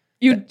car.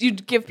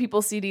 you'd give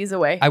people CDs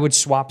away. I would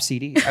swap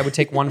CDs. I would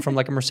take one from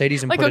like a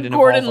Mercedes and like put a it in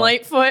Gordon a Volvo.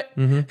 Lightfoot.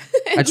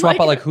 Mm-hmm. I'd swap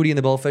out like Hootie and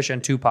the Blowfish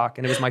and Tupac,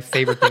 and it was my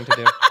favorite thing to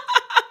do.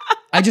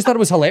 I just thought it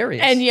was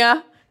hilarious.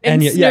 Enya.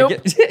 And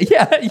Snoop.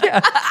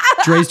 yeah.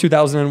 Dre's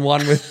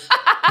 2001 with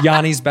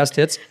Yanni's best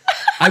hits.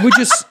 I would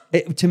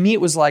to me,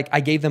 it was like I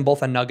gave them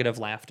both a nugget of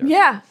laughter.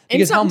 Yeah. And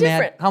Because something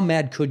different. how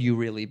mad could you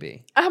really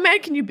be? How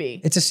mad can you be?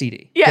 It's a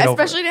CD. Yeah, Get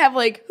over especially it. to have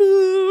like,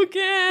 who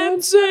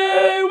can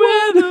say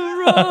where the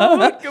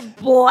road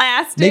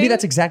blasting. Maybe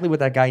that's exactly what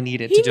that guy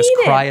needed He to just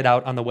needed. cry it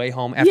out on the way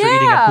home after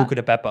eating Yeah. at Buca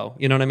de Beppo.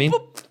 You know what I mean?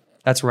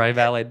 That's where I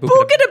valeted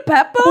Buca de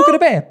Beppo? Buca de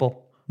Beppo.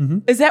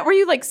 Is that where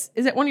is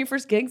that one of your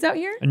first gigs out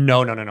here?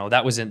 No.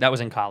 That was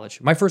in college.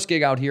 My first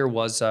gig out here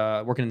was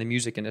working in the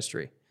music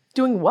industry.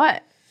 Doing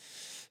what?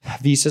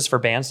 Visas for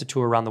bands to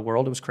tour around the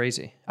world. It was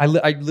crazy. I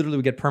literally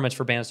would get permits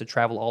for bands to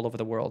travel all over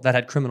the world that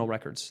had criminal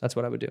records. That's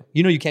what I would do.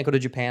 You know, you can't go to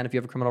Japan if you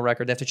have a criminal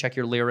record. They have to check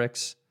your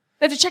lyrics.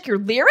 They have to check your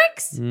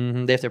lyrics?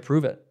 They have to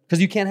approve it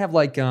because you can't have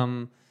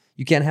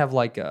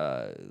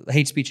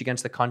hate speech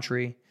against the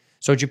country.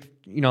 So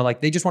like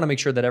they just want to make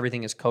sure that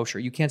everything is kosher.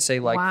 You can't say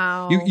like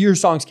Wow. your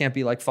songs can't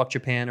be like fuck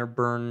Japan or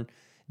burn.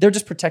 They're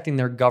just protecting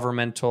their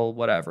governmental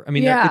whatever. I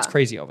mean, it's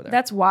crazy over there.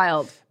 That's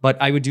wild.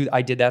 But I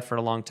did that for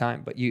a long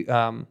time. But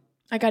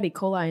I got E.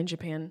 coli in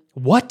Japan.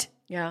 what?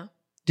 Yeah.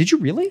 Did you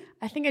really?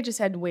 I think I just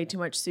had way too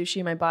much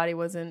sushi. My body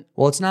wasn't.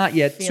 Well, it's not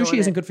yet. Feeling Sushi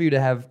isn't it. good for you to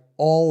have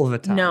all of the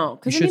time. No, you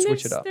because should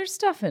switch it up. there's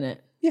stuff in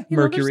it. Yeah, You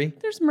know, mercury.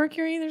 there's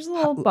mercury. There's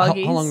little How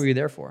buggies. long were you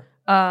there for?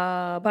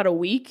 About a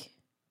week.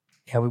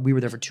 Yeah, we were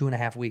there for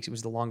 2.5 weeks. It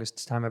was the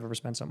longest time I've ever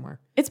spent somewhere.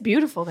 It's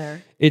beautiful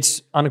there.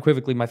 It's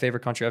unequivocally my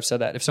favorite country. I've said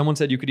that. If someone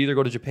said you could either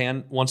go to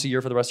Japan once a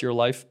year for the rest of your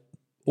life,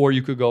 or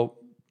you could go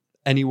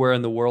anywhere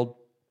in the world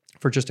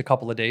for just a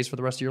couple of days for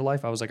the rest of your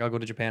life, I was like, I'll go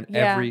to Japan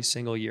every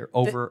single year,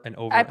 over and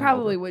over. I and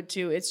probably over. would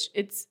too.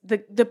 It's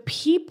the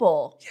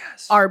people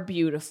Yes. are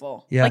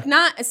beautiful. Yeah. Like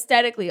not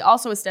aesthetically,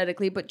 also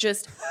aesthetically, but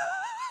just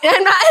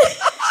I'm not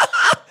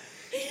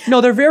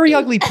No, they're very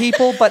ugly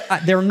people, but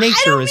their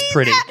nature is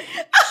pretty.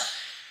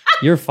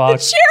 You're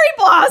fucked. cherry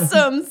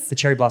blossoms. The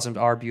cherry blossoms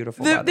are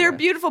beautiful. by the They're way.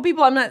 beautiful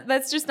people. I'm not.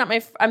 That's just not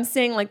my. I'm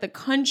saying like the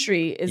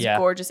country is Yeah.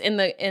 gorgeous in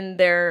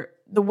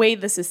the way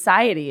the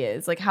society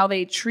is, like how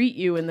they treat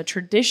you and the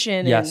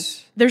tradition. Yes.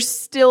 And there's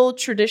still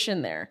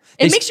tradition there.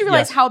 It They- makes you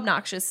realize yes. how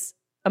obnoxious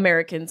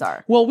Americans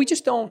are. Well, we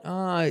just don't,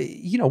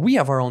 we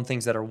have our own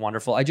things that are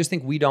wonderful. I just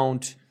think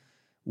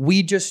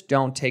we just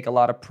don't take a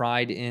lot of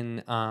pride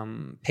in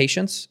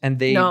patience, and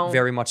they No.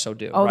 very much so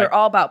do. Oh, right? they're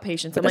all about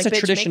patience. But I'm that's like, a "Bitch,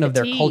 tradition make of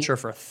the their tea." culture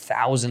for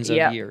thousands of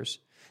Yeah. years.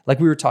 Like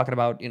we were talking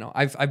about,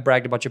 I've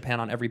bragged about Japan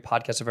on every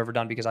podcast I've ever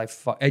done because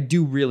I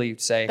do really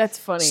say That's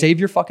funny. Save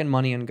your fucking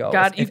money and go.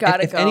 God, you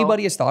gotta if go.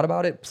 anybody has thought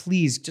about it,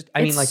 please just.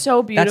 It's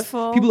so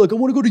beautiful. People are like, I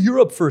want to go to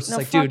Europe first. It's No,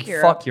 like, fuck dude,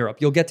 Europe. fuck Europe.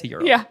 You'll get to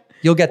Europe. Yeah.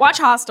 You'll get Watch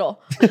there. Hostel.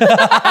 That's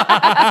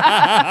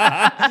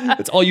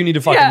all you need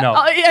to fucking know.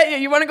 Oh, yeah.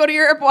 You want to go to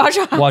Europe? Watch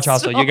Hostel. Watch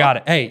Hostel. You got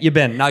it. Hey, you've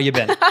been.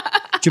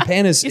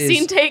 Japan is. You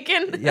seen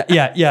Taken?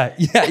 Yeah.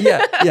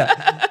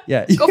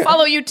 Go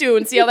follow you too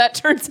and see how that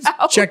turns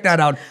out. Check that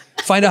out.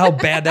 Find out how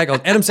bad that goes.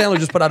 Adam Sandler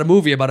just put out a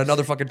movie about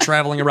another fucking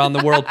traveling around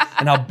the world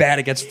and how bad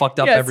it gets fucked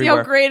up Yeah, see everywhere.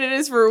 how great it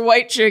is for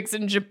white chicks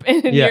in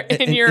Japan. In Europe.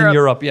 In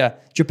Europe, yeah.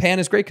 Japan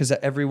is great because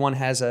everyone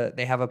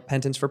they have a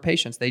penance for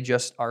patience. They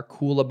just are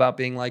cool about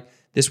being like,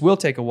 this will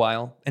take a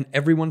while, and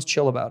everyone's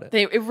chill about it.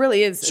 It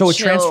really is. So it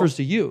chill. transfers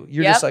to you.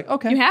 You're Yep. just like,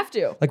 okay. You have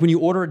to. Like when you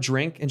order a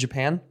drink in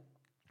Japan,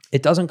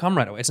 it doesn't come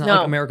right away. It's not No.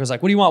 like America's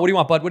like, what do you want? What do you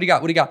want, bud? What do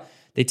you got?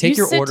 They take You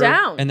your sit order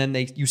down. and then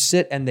you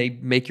sit and they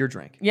make your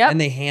drink. Yep. And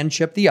they hand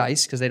chip the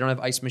ice because they don't have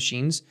ice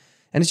machines.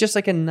 And it's just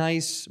like a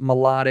nice,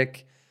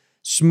 melodic,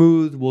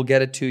 smooth, we'll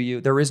get it to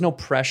you. There is no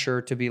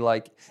pressure to be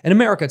like, in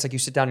America, it's like you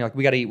sit down, you're like,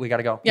 we gotta eat, we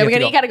gotta go. Yeah, You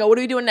have to gotta go. What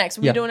are we doing next?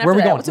 What are Yeah. we doing Where after are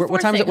we that? going? What's the What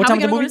fourth time is thing? it? What How time we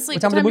is the gonna go movie? to sleep?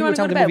 What time is the movie? What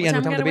time What do time we is the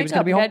go to movie? bed? What time What is the time baby's do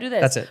gonna we be gotta home? wake up? We gotta do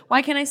this. That's it.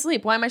 Why can't I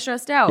sleep? Why am I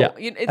stressed out? Yeah.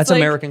 It's That's the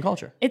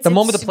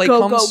moment the plate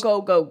comes.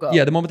 Go.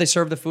 Yeah, the moment they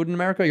serve the food in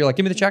America, you're like,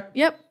 give me the check.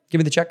 Yep. Give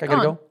me the check. I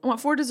gotta go. I want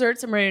 4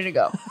 desserts. I'm ready to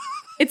go.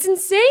 It's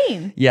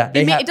insane. Yeah,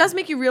 It does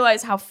make you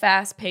realize how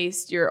fast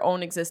paced your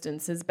own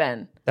existence has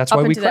been. That's up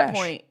why we until that crash.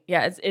 point.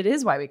 Yeah, it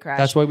is why we crash.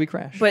 That's why we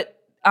crash. But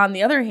on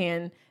the other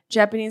hand,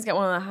 Japanese got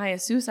one of the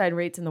highest suicide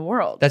rates in the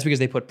world. That's because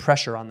they put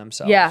pressure on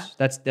themselves. Yeah.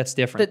 That's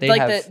different.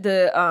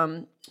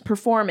 The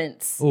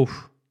performance.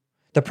 Oof.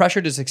 The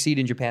pressure to succeed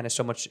in Japan is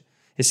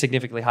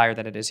significantly higher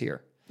than it is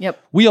here. Yep.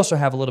 We also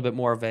have a little bit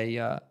more of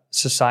a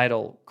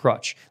societal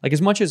crutch. Like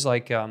as much as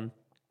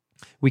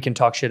we can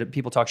talk shit,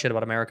 people talk shit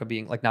about America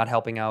being like not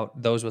helping out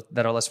those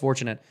that are less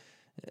fortunate.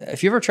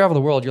 If you ever travel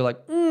the world, you're like,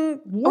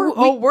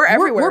 we're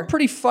everywhere. We're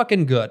pretty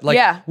fucking good. Like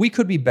Yeah. we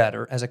could be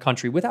better as a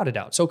country without a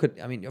doubt.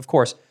 Of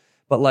course.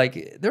 But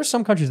like there's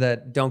some countries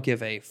that don't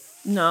give a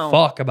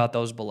fuck about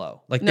those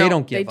below. Like No, they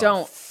don't give they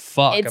don't. a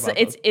fuck about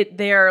those.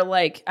 They're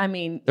like, I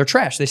mean, They're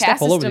trash. They step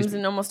caste all over these systems people.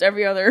 in almost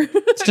every other.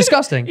 It's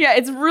disgusting. Yeah,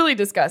 it's really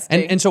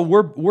disgusting. And so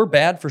we're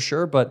bad for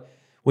sure, but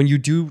when you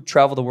do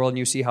travel the world and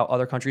you see how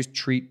other countries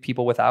treat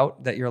people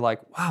without, that you're like,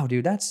 wow,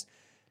 dude, that's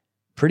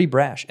pretty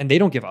brash. And they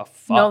don't give a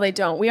fuck. No, they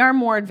don't. We are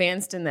more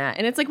advanced in that.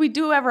 And it's like we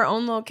do have our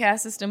own little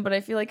caste system, but I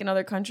feel like in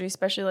other countries,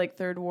 especially like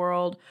third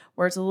world,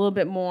 where it's a little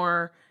bit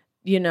more,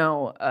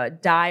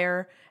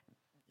 dire,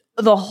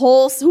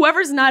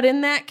 whoever's not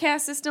in that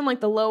caste system,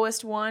 like the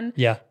lowest one,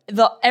 Yeah.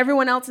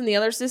 Everyone else in the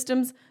other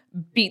systems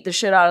beat the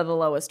shit out of the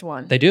lowest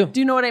one. They do. Do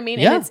you know what I mean?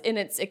 Yeah. And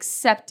it's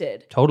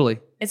accepted. Totally.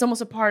 It's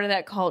almost a part of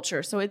that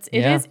culture. So it's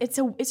Yeah.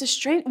 a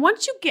strange,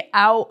 once you get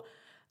out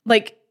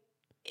like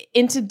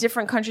into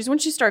different countries,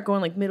 once you start going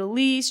like Middle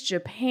East,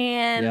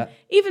 Japan, Yeah.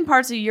 even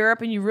parts of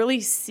Europe, and you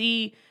really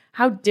see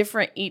how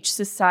different each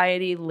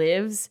society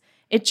lives,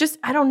 it just,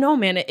 I don't know,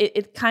 man.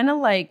 It kind of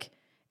like,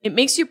 it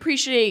makes you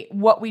appreciate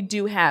what we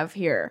do have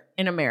here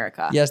in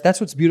America. Yes,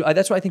 that's what's beautiful.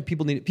 That's why I think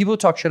people who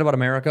talk shit about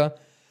America.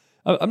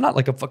 I'm not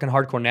like a fucking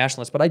hardcore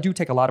nationalist, but I do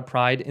take a lot of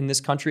pride in this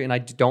country, and I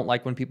don't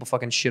like when people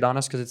fucking shit on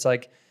us because it's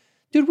like,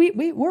 dude,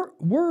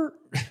 we're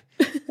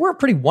a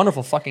pretty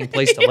wonderful fucking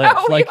place to live.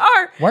 We Like,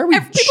 are. why are we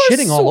People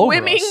shitting are all over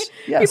swimming. us?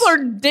 Yes. People are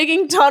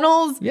digging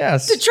tunnels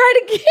Yes. to try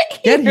to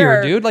Get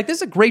here, dude. Like, this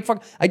is a great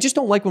fuck. I just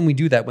don't like when we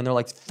do that, when they're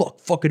like,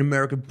 fucking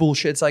America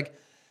bullshit. It's like,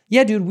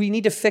 yeah, dude, we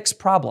need to fix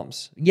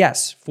problems.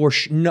 Yes,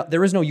 no,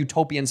 there is no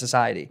utopian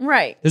society.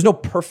 Right. There's no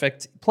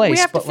perfect place. We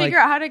have to but figure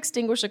out how to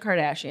extinguish the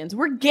Kardashians.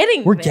 We're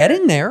getting we're there.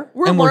 getting there.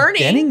 We're and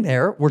learning. We're getting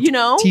there.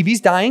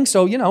 TV's dying,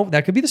 so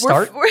that could be the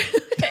start.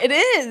 It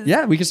is.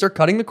 Yeah, we can start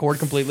cutting the cord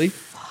completely.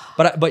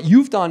 But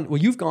you've done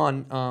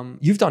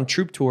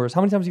troop tours.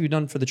 How many times have you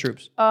done for the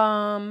troops?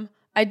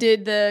 I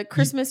did the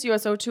Christmas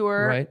USO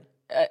tour. Right.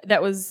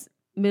 That was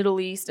Middle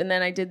East, and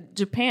then I did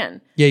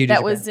Japan. Yeah, you did. That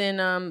Japan. was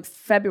in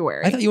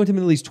February. I thought you went to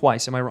Middle East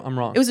twice. I'm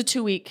wrong? It was a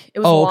 2-week. It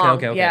was Oh, long.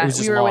 okay. Yeah, It was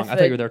just we were long. with I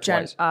thought you were there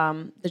twice.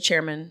 The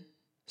chairman.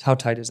 How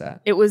tight is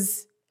that? It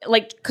was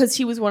like because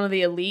he was one of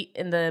the elite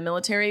in the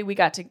military. We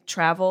got to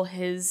travel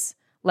his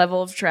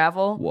level of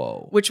travel.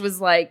 Whoa. Which was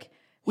like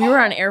we were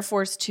on Air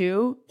Force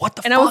 2. What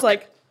the and fuck? I was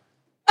like,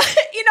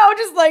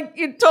 just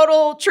like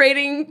total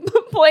trading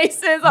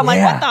places. I'm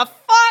like, what the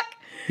fuck?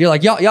 You're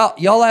like, y'all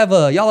have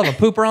a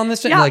pooper on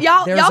this thing? Y'all, Like,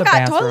 y'all there's got a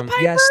bathroom. toilet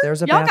paper? Yes,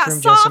 there's a y'all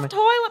bathroom. Y'all got soft Jessimae.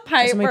 toilet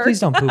paper. Jessimae, please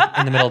don't poop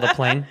in the middle of the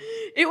plane.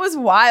 It was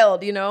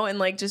wild, and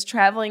like just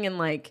traveling in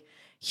like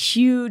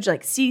huge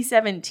like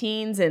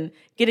C-17s and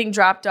getting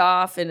dropped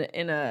off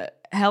in a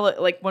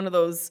like one of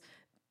those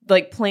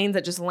like planes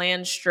that just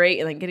land straight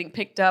and then getting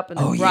picked up and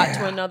then brought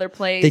to another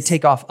place. They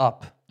take off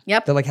up.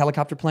 Yep. They're like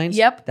helicopter planes.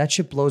 Yep. That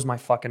shit blows my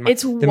fucking mind.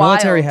 It's the wild.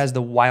 military has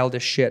the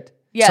wildest shit.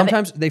 Yeah,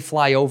 Sometimes they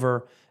fly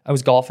over. I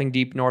was golfing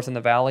deep north in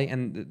the valley,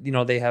 and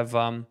they have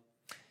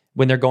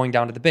when they're going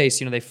down to the base,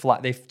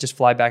 they just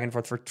fly back and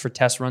forth for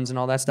test runs and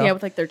all that stuff. Yeah,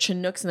 with like their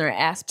Chinooks and their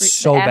Asprey.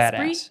 So the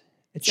badass.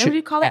 What do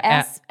you call it?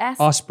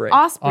 Osprey.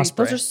 Ospreys.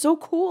 Those are so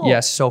cool. Yeah,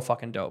 so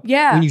fucking dope.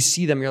 Yeah. When you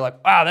see them, you're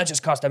like, wow, that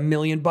just cost $1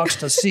 million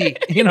to see.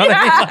 You know what I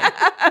mean? Like,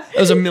 that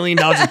was $1 million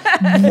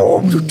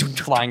just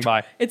flying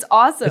by. It's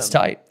awesome. It's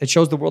tight. It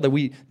shows the world that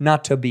we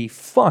not to be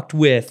fucked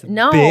with.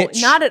 No,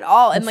 bitch. not at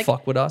all. And Don't like,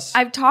 fuck with us.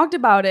 I've talked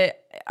about it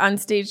on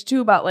stage too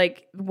about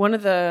like one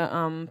of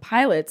the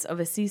pilots of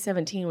a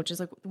C-17, which is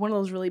like one of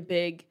those really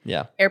big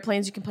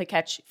airplanes you can play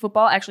catch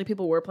football. Actually,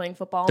 people were playing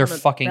football. They're in the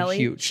fucking belly.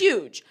 huge.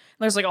 Huge.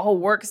 There's like a whole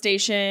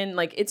workstation.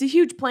 Like it's a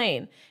huge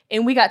plane,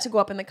 and we got to go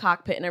up in the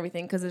cockpit and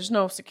everything because there's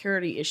no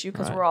security issue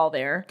because we're all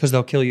there. Because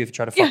they'll kill you if you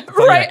try to fuck.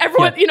 Yeah, right.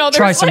 Everyone, there's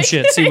try some like,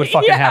 shit, see what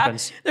fucking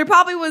happens. There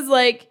probably was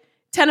like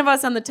 10 of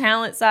us on the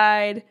talent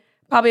side,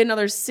 probably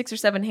another 6 or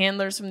 7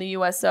 handlers from the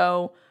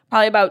USO,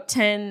 probably about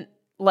 10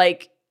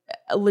 like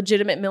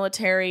legitimate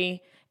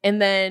military, and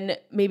then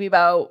maybe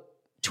about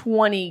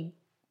 20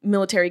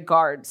 military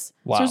guards.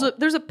 Wow. So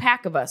there's a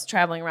pack of us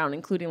traveling around,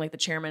 including like the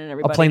chairman and A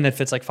everybody. plane that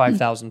fits like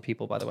 5,000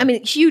 people, by the way. I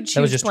mean, huge.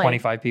 That was just plane.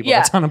 25 people. Yeah.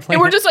 That's on a plane.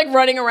 And we're just like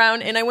running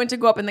around, and I went to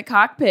go up in the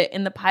cockpit,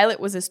 and the pilot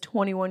was this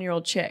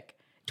 21-year-old chick.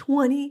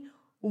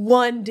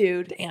 21,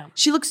 dude. Damn.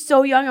 She looks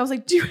so young. I was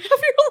like, do you have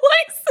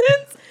your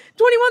license?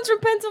 21's from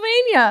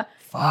Pennsylvania.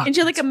 Fuck. And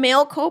she had like a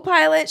male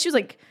co-pilot. She was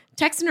like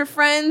texting her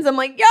friends. I'm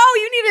like, yo,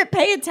 you need to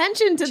pay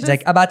attention to She's this.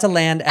 like, about to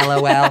land,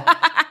 LOL.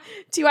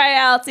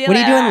 TYL, What are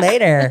you doing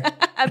later?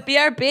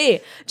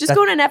 BRB. Just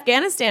going to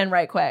Afghanistan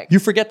right quick. You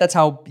forget that's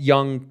how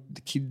young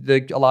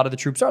a lot of the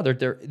troops are.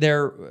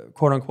 They're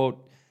quote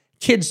unquote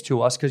kids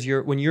to us because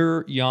when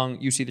you're young,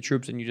 you see the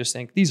troops and you just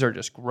think these are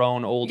just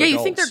grown old adults.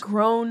 You think they're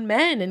grown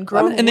men and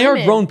grown and they are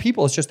women. grown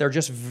people. It's just they're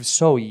just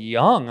so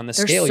young on the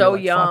They're scale. so You're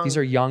like, young. Fuck, these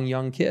are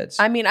young kids.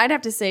 I mean, I'd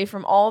have to say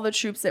from all the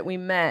troops that we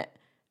met,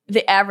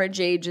 the average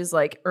age is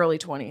like early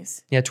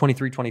 20s. Yeah,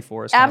 23,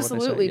 24 is kind of what they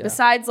Absolutely. say, yeah.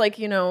 Besides like,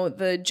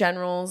 the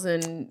generals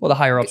and Well, the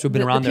higher ups who've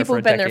been the around there people for a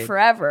who've been decade. there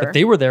forever. But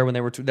they were there when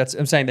they were.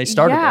 I'm saying they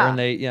started Yeah.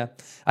 there,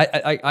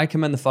 and I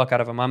commend the fuck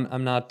out of them.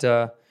 I'm not.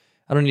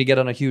 I don't need to get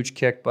on a huge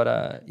kick, but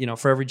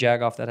for every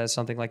jagoff that has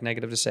something like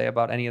negative to say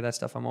about any of that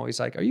stuff, I'm always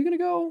like, are you gonna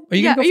go? Are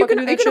you gonna go fucking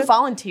do that shit?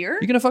 volunteer?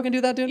 You gonna fucking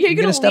do that, dude? Yeah,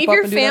 you're gonna step leave up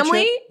your and do that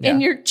family shit?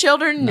 and Yeah. your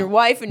children, your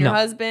wife and your No.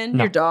 husband,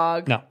 No. your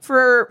dog. No.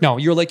 For No,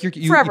 you're like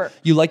you forever.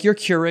 You like your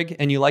Keurig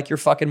and you like your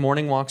fucking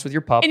morning walks with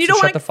your pup. And you so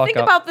don't shut want the to fuck think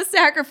up. about the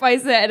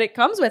sacrifice that it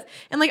comes with.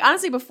 And like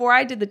honestly, before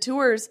I did the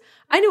tours,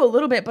 I knew a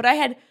little bit, but I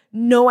had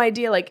no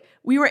idea. Like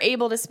we were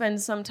able to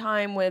spend some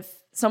time with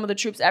some of the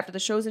troops after the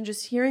shows and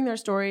just hearing their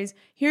stories,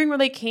 hearing where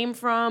they came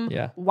from,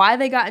 why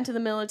they got into the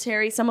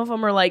military. Some of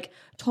them are like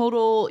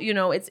total,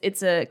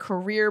 it's a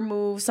career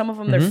move. Some of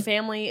them, their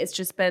family, it's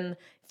just been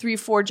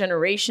 3-4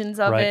 generations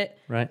of it.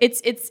 Right.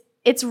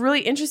 It's really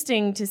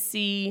interesting to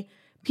see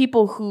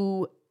people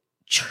who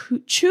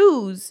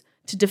choose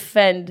to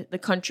defend the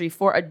country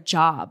for a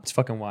job. It's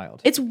fucking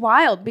wild. It's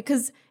wild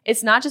because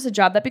it's not just a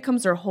job that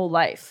becomes their whole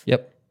life.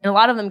 Yep. And a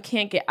lot of them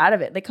can't get out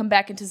of it. They come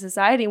back into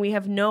society and we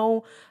have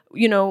no,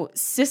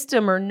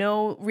 system or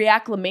no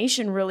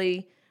reacclimation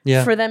really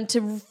for them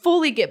to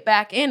fully get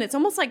back in. It's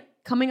almost like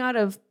coming out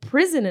of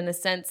prison in a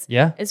sense.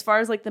 Yeah. As far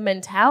as like the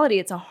mentality,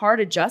 it's a hard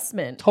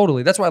adjustment.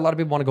 Totally. That's why a lot of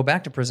people want to go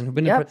back to prison. Who've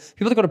been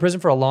people that go to prison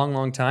for a long,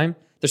 long time.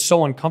 They're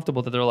so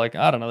uncomfortable that they're like,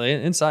 I don't know, the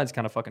inside's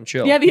kind of fucking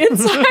chill. Yeah, the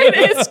inside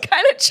is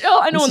kind of chill.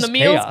 I know when This the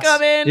is meals chaos.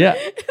 come in. Yeah.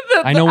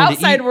 I know the when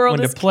outside to eat, world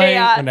when is to play,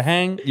 chaos. when to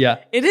hang. Yeah.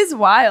 It is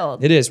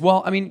wild. It is.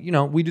 Well, I mean,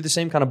 we do the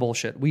same kind of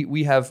bullshit.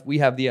 We have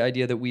the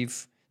idea that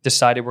we've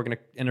decided we're going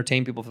to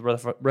entertain people for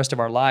the rest of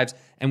our lives,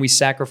 and we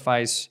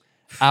sacrifice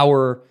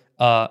our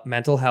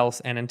mental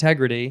health and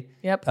integrity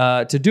Yep.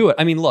 to do it.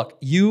 I mean, look,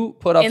 you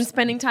put up... And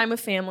spending time with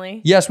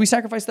family. Yes, we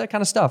sacrifice that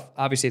kind of stuff.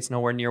 Obviously, it's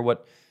nowhere near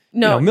what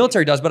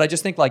military does, but I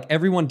just think like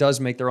everyone does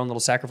make their own little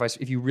sacrifice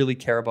if you really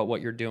care about what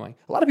you're doing.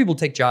 A lot of people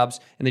take jobs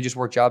and they just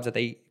work jobs that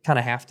they kind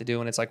of have to do,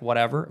 and it's like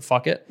whatever,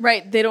 fuck it.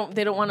 Right. They don't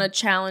want to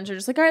challenge. They're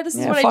just like, all right, this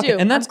is what I fuck do. it.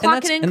 And that's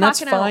I'm clocking in, and that's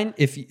clocking fine out.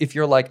 if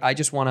you're like, I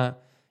just want to,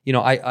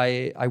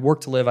 I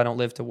work to live, I don't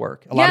live to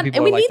work. A lot of people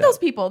and we are like need that. those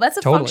people. That's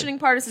a Totally. functioning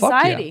part of Fuck yeah.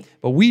 society.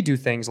 But we do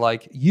things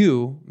like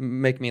you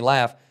make me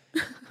laugh.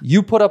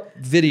 You put up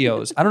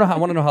videos. I don't know how. I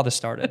want to know how this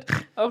started.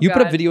 You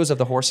put up God. videos of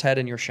the horse head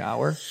in your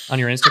shower on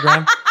your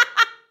Instagram,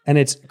 and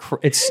it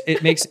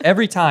makes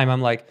every time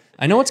I'm like,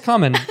 I know it's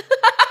coming,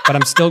 but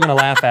I'm still gonna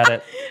laugh at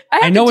it.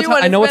 I know it's It's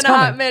coming. a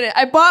hot minute.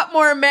 I bought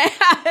more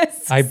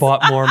masks. I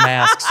bought more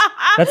masks.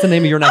 That's the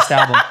name of your next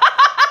album.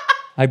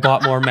 I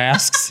bought more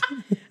masks.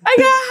 I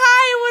got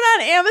high and went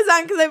on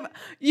Amazon because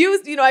I've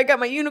used, I got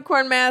my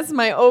unicorn mask,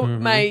 my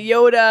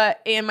Yoda,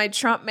 and my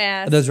Trump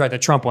mask. That's right, the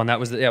Trump one. That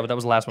was the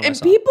last one. And I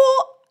saw.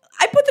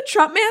 I put the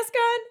Trump mask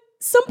on.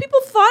 Some people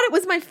thought it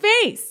was my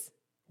face.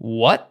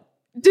 What?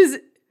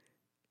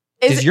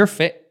 Is your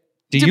face?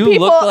 Do do you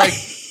people- look like?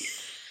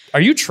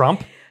 Are you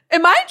Trump?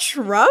 Am I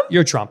Trump?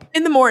 You're Trump.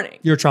 In the morning.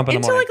 You're Trump in the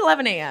Until morning. like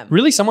 11 a.m.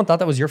 Really? Someone thought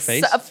that was your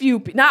face?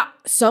 So, not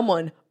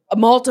someone,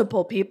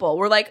 multiple people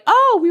were like,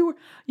 oh,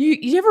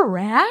 you have a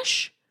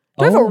rash?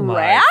 Do you have a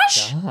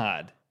rash?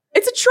 God.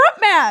 It's a Trump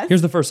mask.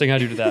 Here's the first thing I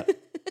do to that.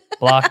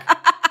 Block.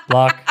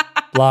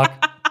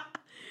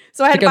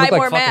 So I had to buy look more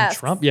like fucking masks.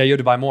 Trump? Yeah, you had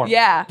to buy more.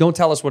 Yeah. Don't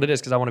tell us what it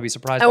is because I want to be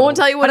surprised. I won't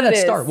tell you what How did it that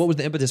is. start? What was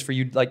the impetus for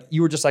you? Like,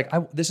 you were just like,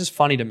 this is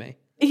funny to me.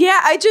 Yeah,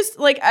 I just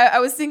I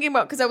was thinking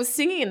about, because I was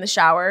singing in the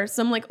shower.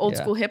 Some like old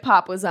Yeah. school hip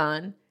hop was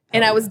on.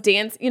 And I was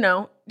dancing,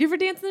 do you ever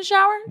dance in the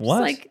shower?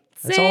 What? Just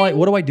That's sing. all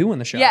what do I do in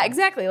the shower? Yeah,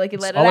 exactly. Like you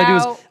let All it I do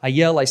out. is I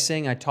yell, I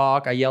sing, I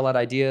talk, I yell at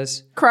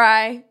ideas.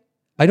 Cry.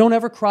 I don't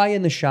ever cry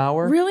in the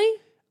shower. Really?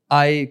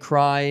 I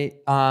cry.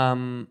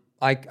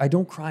 I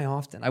don't cry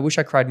often. I wish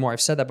I cried more.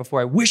 I've said that before.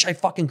 I wish I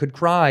fucking could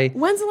cry.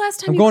 When's the last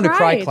time I'm you going cried? to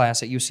cry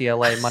class at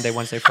UCLA Monday,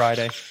 Wednesday,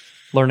 Friday.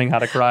 Learning how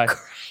to cry.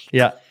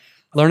 Yeah.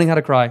 Learning how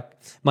to cry.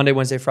 Monday,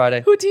 Wednesday,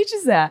 Friday. Who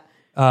teaches that?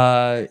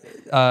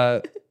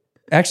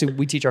 Actually,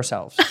 we teach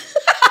ourselves.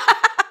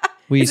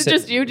 Is it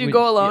just you? Do you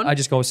go alone? I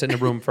just go sit in a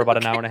room for about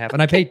an hour and a half.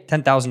 And I pay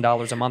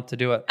 $10,000 a month to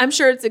do it. I'm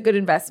sure it's a good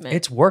investment.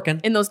 It's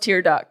working. in those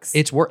tear ducts.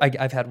 It's work.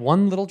 I've had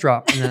one little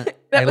drop and then I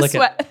that was lick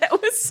sweat. it. That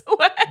was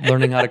sweat.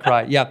 Learning how to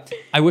cry. Yeah.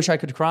 I wish I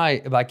could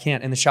cry, but I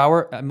can't. In the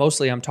shower,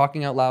 mostly I'm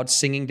talking out loud,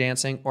 singing,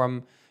 dancing, or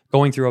I'm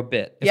going through a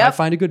bit. If I Yep.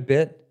 find a good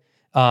bit,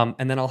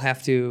 and then I'll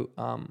have to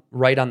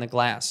write on the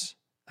glass.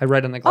 I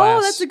write on the glass.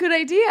 Oh, that's a good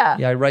idea.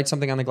 Yeah, I write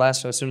something on the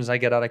glass so as soon as I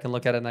get out, I can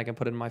look at it and I can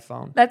put it in my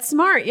phone. That's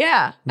smart.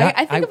 Yeah.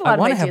 I think of a lot of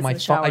wanna ideas in the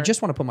shower. I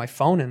just want to put my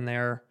phone in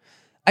there.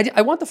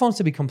 I want the phones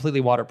to be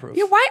completely waterproof.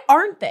 Yeah, why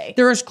aren't they?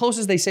 They're as close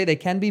as they say they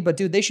can be, but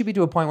dude, they should be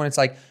to a point when it's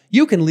like,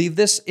 you can leave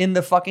this in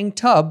the fucking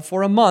tub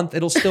for a month.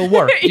 It'll still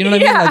work. You know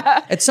what I mean? Like,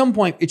 at some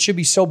point, it should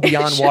be so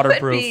beyond should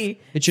waterproof. be.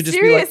 It should just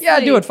be like, yeah,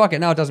 Seriously. do it. Fuck it.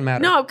 No, it doesn't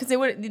matter. No, because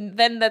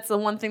then that's the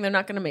one thing they're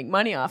not going to make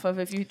money off of.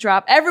 If you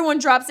drop, everyone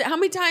drops it. How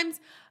many times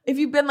if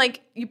you've been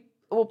like,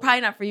 well, probably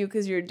not for you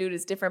because you're a dude,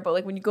 it's different. But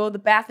like when you go to the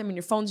bathroom and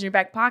your phone's in your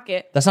back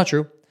pocket. That's not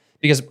true.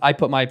 Because I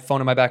put my phone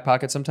in my back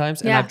pocket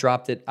sometimes and Yeah. I've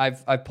dropped it.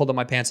 I've pulled up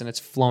my pants and it's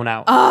flown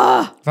out.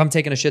 If I'm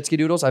taking a shitsky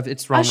doodles,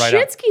 it's thrown right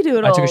out. shitsky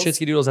doodles. I took a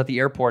shitsky doodles at the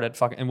airport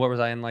and what was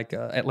I in like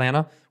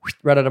Atlanta?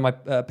 Right out of my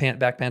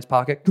back pants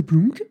pocket.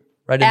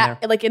 Right in there.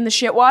 Like in the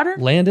shit water?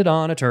 Landed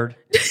on a turd.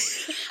 Did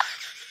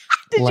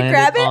you Landed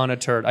grab it? on a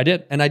turd. I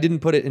did, and I didn't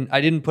put it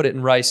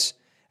in rice.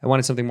 I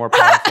wanted something more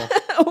powerful.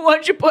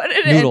 What'd you put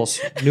it Noodles.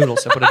 I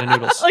put it in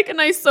noodles. in? Like a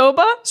nice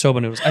soba? Soba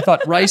noodles. I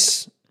thought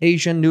rice,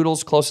 Asian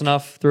noodles, close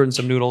enough. Threw in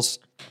some noodles.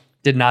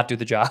 Did not do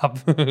the job.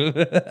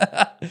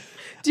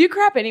 Do you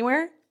crap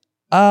anywhere?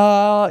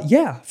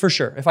 Yeah, for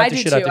sure. If I I have to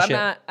do shit, I too. have to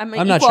shit. I'm an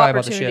I'm not equal shy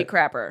about the opportunity shit.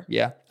 crapper.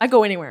 Yeah. I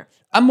go anywhere.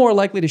 I'm more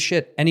likely to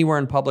shit anywhere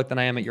in public than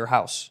I am at your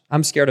house.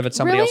 I'm scared of it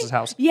somebody Really? else's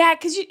house. Yeah,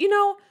 because you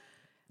know.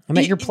 I'm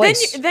at your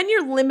place. Then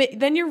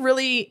you're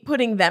really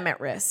putting them at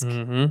risk.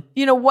 Mm-hmm.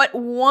 You know what?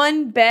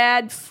 One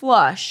bad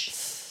flush,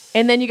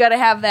 and then you got to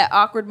have that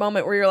awkward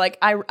moment where you're like,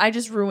 I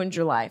just ruined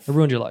your life. I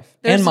ruined your life.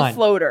 There's and a mine.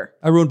 floater.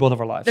 I ruined both of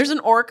our lives. There's an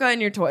orca in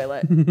your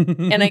toilet,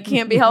 and I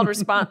can't be held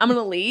responsible. I'm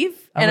gonna leave,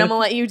 and I'm gonna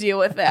let you deal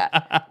with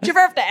that. Did you ever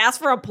have to ask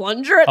for a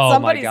plunger at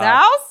somebody's God.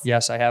 house?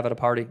 Yes, I have at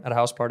a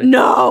house party.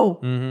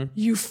 No,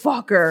 you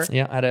fucker.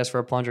 Yeah, I had to ask for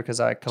a plunger because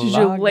I Did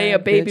you lay a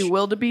baby bitch.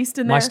 wildebeest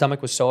in there? My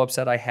stomach was so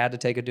upset I had to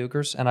take a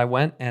Dukers, and I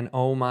went, and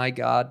oh my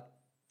God.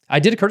 I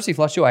did a courtesy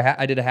flush too.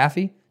 I did a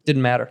halfie.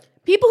 Didn't matter.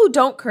 People who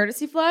don't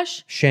courtesy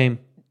flush, Shame.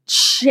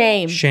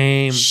 shame.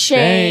 Shame.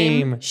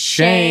 Shame. Shame.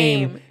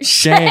 Shame.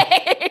 Shame.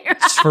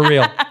 It's for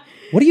real.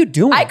 What are you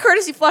doing? I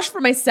courtesy flush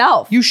for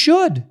myself. You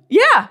should.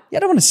 Yeah. Yeah, I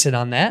don't want to sit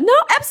on that. No,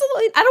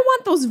 absolutely. I don't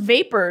want those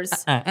vapors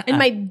in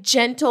my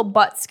gentle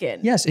butt skin.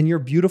 Yes, in your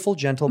beautiful,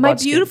 gentle My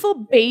butt skin. beautiful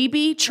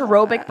baby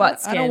cherubic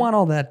butt skin. I don't want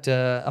all that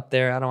up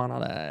there. I don't want all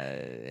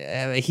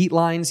the heat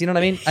lines. You know what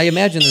I mean? I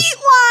imagine there's Heat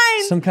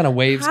lines. some kind of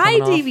waves Hi,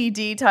 coming off.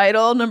 DVD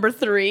title number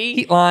 3.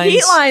 Heat lines.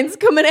 Heat lines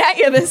coming at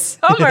you this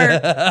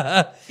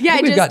summer. Yeah,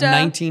 We've just got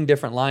 19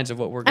 different lines of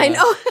what we're going I to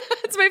know.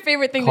 It's my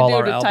favorite thing to call do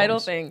our to title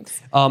albums.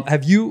 things.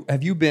 Have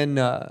you been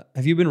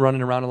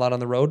running around a lot on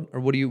the road, or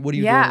what are you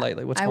doing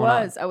lately? What's going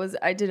on?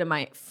 I did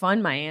my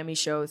fun Miami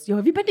shows. Yo,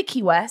 have you been to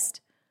Key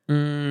West?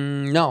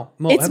 No.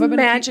 It's have I been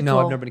magical. No,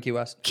 I've never been to Key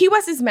West. Key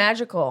West is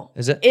magical.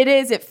 Is it? It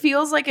is. It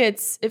feels like a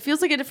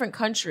different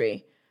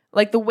country.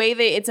 Like the way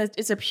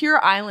it's a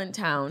pure island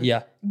town.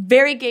 Yeah.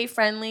 Very gay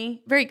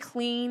friendly, very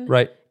clean.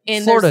 Right.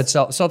 And Florida there's-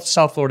 itself,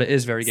 South Florida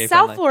is very gay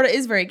South friendly. Florida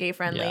is very gay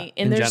friendly. Yeah, and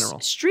in there's general.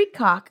 street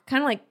cock,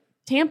 kind of like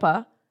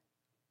Tampa.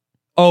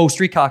 Oh,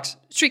 street cocks.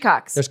 Street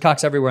cocks. There's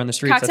cocks everywhere in the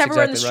streets. Cocks That's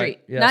everywhere in the exactly street.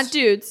 right. Yes. Not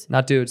dudes.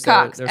 Not dudes.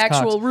 Cocks. There's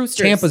Actual cocks.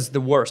 roosters. Tampa's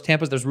the worst.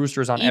 There's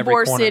roosters on every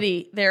Ybor corner.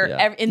 City. They're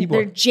Yeah. and Ybor.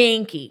 they're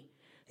janky.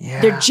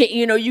 Yeah.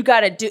 You got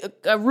to do.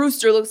 A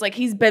rooster looks like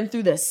he's been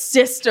through the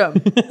system.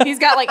 He's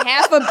got like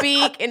half a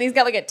beak and he's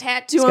got like a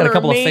tattoo He's on got a the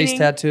couple of remaining. face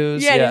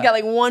tattoos. Yeah, and Yeah. he's got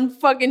like one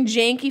fucking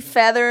janky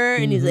feather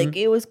and he's like,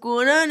 hey, what's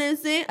going on?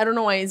 Is it? I don't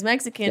know why he's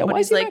Mexican, Yeah, but why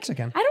he's is he like,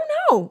 Mexican? I don't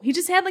know. He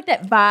just had like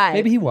that vibe.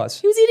 Maybe he was.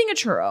 He was eating a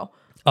churro.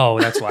 Oh,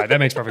 that's why. That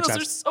makes perfect Those are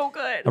sense. so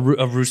good. A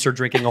rooster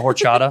drinking a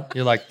horchata.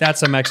 You're like,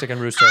 that's a Mexican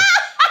rooster.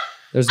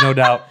 There's no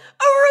doubt. A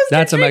rooster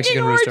That's a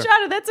drinking Mexican rooster.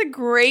 horchata. That's a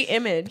great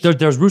image.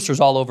 There's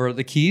roosters all over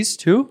the Keys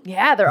too.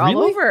 Yeah, they're all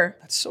Really? over.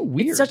 That's so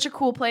weird. It's such a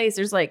cool place.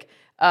 There's like,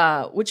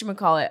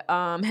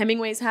 whatchamacallit,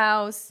 Hemingway's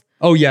house.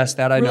 Oh yes,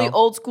 that I Really know.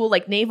 old school,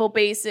 like naval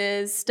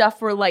bases,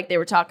 stuff where like they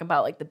were talking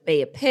about like the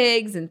Bay of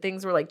Pigs and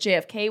things where like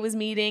JFK was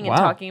meeting and Wow.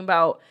 talking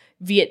about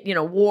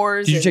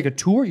wars. Did you and take a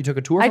tour? You took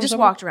a tour? I from just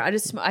somewhere? walked around.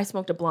 I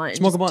smoked a blunt. and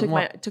Smoke just a blunt. Took and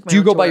my, walk. took my Do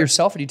you own go by tour.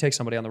 yourself, or do you take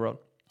somebody on the road?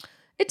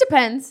 It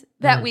depends.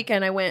 That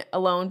weekend I went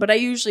alone, but I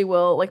usually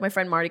will. Like my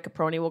friend Marty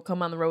Caproni will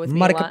come on the road with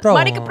Marty me a lot. Caproni.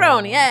 Marty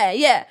Caproni,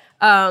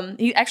 yeah.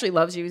 He actually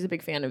loves you. He's a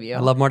big fan of you. I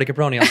love Marty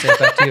Caproni. I'll say it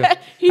back to you.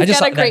 He's I just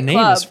got a thought great that name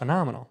club. is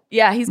phenomenal.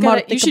 Yeah, he's got.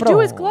 Marty You should do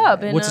his Caproni.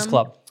 club. In, What's his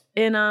club?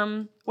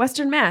 In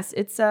Western Mass.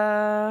 It's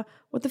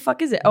what the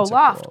fuck is it? Oh, it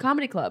Loft called?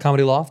 Comedy Club.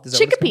 Comedy Loft. Is that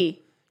what it's called?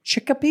 Chicopee.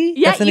 Chicopee?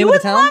 Yeah, That's the name you of would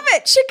the town? love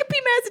it. Chicopee,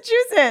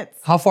 Massachusetts.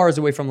 How far is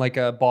it away from like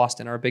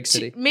Boston or a big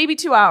city? Maybe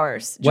 2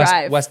 hours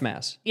drive. West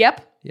Mass.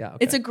 Yep. Yeah, okay.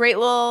 It's a great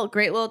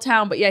little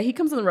town. But yeah, he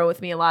comes on the road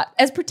with me a lot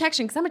as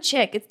protection because I'm a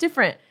chick. It's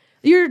different.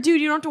 You're a dude.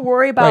 You don't have to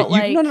worry about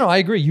Right. No. I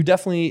agree. You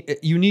definitely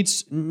you need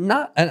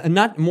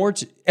not more.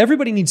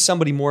 Everybody needs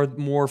somebody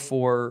more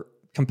for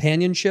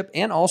companionship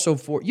and also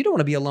for you don't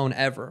want to be alone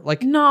ever.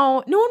 Like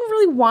No one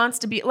really wants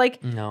to be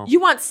like. No. You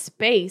want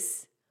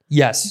space,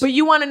 yes, but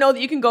you want to know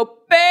that you can go,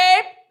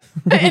 babe.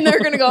 And they're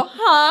gonna go,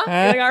 huh?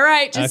 You're like, all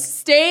right, just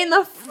stay in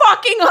the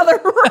fucking other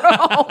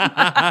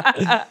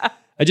room.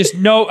 I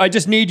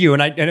just need you,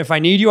 and if I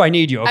need you, I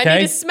need you. Okay. I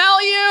need to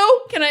smell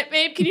you.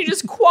 Babe? Can you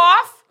just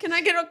quaff? Can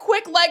I get a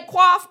quick leg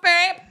quaff,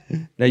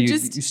 babe? Now you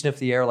just- sniff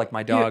the air like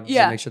my dog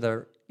yeah. to make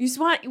sure You just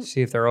want.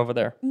 see if they're over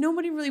there.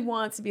 Nobody really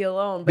wants to be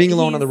alone. But Being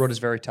alone on the he's- road is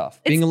very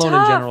tough. It's Being alone in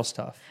tough. general is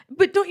tough.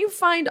 But don't you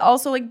find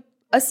also like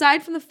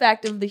aside from the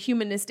fact of the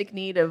humanistic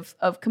need of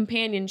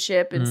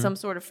companionship and some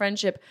sort of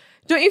friendship,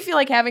 don't you feel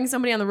like having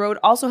somebody on the road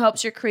also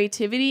helps your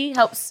creativity,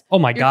 helps Oh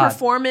my your God.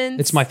 performance?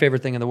 It's my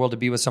favorite thing in the world to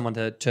be with someone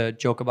to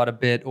joke about a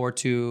bit or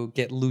to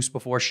get loose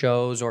before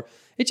shows, or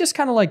it just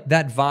kind of like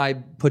that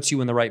vibe puts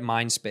you in the right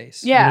mind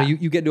space. Yeah.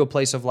 You get to a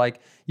place of like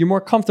you're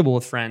more comfortable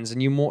with friends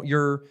and you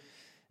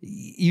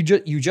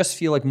just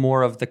feel like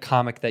more of the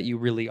comic that you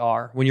really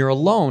are. When you're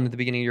alone at the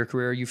beginning of your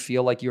career, you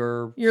feel like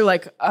you're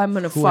like, I'm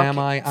gonna who am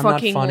I? I'm not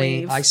fucking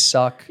funny. leave. I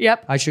suck.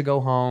 Yep. I should go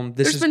home.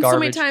 This There's is been garbage. so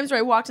many times where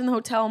I walked in the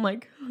hotel, I'm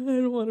like, I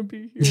don't want to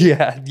be here.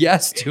 Yeah.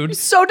 Yes, dude.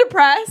 So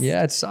depressed.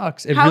 Yeah, it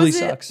sucks. It How really is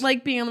it sucks.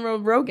 like being on the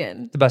road,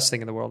 Rogan? The best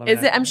thing in the world.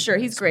 Is it? I'm sure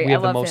he's great. We I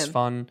have love the most him.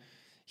 fun.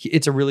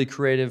 It's a really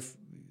creative.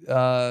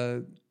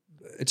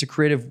 It's a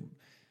creative,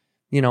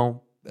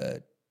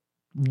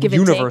 Give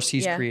and universe take,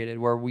 he's yeah. created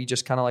where we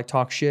just kind of like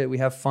talk shit. We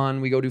have fun.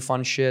 We go do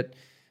fun shit.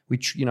 We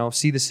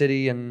see the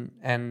city and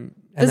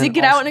Does he then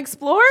get also- out and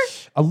explore?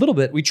 a little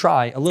bit? We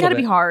try a little. It's gotta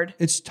bit. be hard.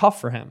 It's tough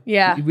for him.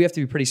 Yeah. we have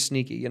to be pretty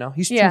sneaky.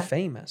 He's Yeah. too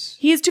famous.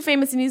 He is too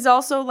famous, and he's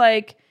also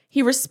like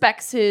he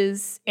respects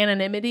his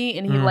anonymity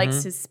and he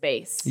likes his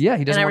space. Mm-hmm. Yeah,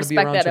 he doesn't and I wanna be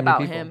respect around that too many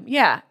about people. him.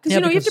 Yeah, because Yeah,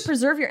 you have to because-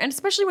 preserve and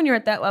especially when you're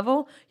at that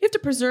level, you have to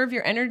preserve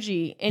your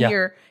energy and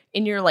Yeah.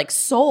 your like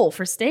soul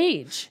for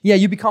stage. Yeah,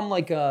 you become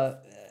like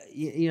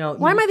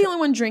Why am I the only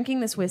one drinking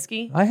this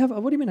whiskey? I have.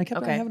 What do you mean? I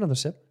Okay. have another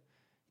sip.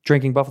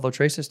 Drinking Buffalo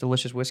Trace, this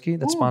delicious whiskey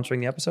that's sponsoring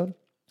the episode.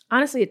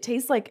 Honestly, it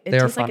tastes like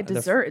They're a fun-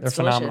 dessert. They're It's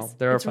phenomenal. delicious.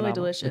 They're it's really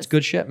phenomenal. delicious. It's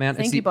good shit, man.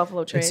 Thank you,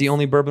 Buffalo Trace. It's the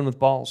only bourbon with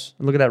balls.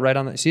 And look at that right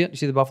on the. See it? You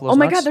see the buffalo? Oh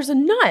my God, there's a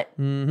nut.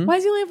 Why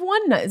does he only have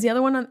one nut? Is the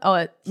other one on? Oh,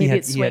 maybe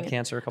it's he had swinging.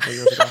 cancer a couple of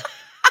years ago.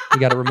 He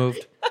got it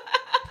removed.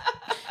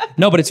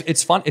 No, but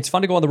it's fun. It's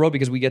fun to go on the road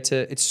because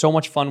it's so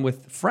much fun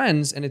with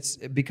friends, and it's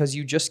because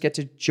you just get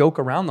to joke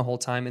around the whole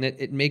time, and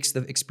it makes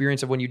the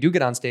experience of when you do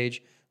get on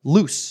stage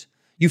loose.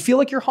 You feel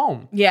like you're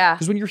home. Yeah.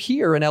 Because when you're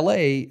here in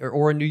LA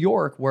or in New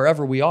York,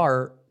 wherever we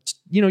are,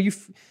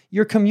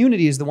 your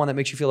community is the one that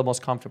makes you feel the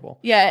most comfortable.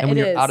 Yeah, and when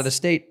it you're is. out of the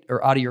state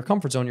or out of your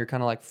comfort zone, you're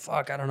kind of like,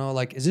 fuck, I don't know.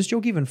 Like, is this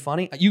joke even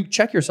funny? You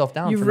check yourself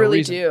down. You for really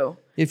no reason.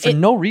 do. For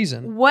no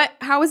reason.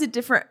 How is it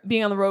different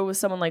being on the road with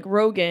someone like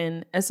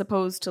Rogan as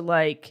opposed to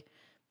like,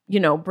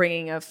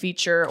 bringing a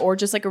feature or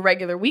just like a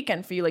regular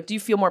weekend for you? Like, do you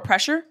feel more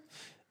pressure?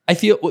 I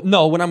feel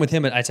no. When I'm with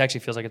him, it actually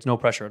feels like it's no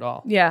pressure at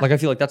all. Yeah. Like I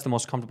feel like that's the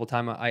most comfortable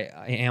time I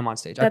am on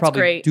stage. I That's probably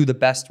great. do the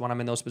best when I'm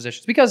in those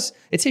positions because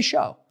it's his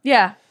show.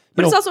 Yeah.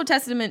 But You it's know- also a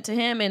testament to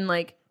him and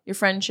like your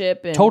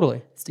friendship. And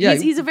Totally. Yeah.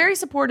 He's a very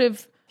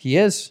supportive. He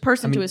is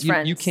Person to his You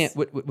friends. can't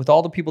with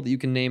all the people that you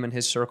can name in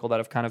his circle that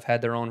have kind of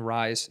had their own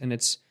rise, and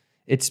it's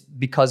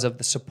because of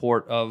the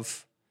support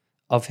of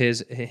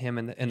him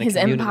and the His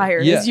community. empire,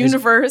 Yeah, his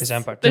universe, his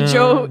empire. the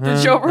Joe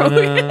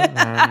Rogan.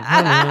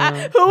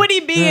 Who would he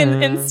be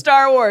in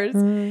Star Wars?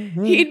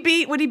 Would he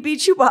be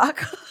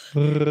Chewbacca?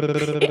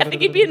 I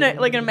think he'd be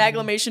like an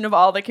amalgamation of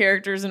all the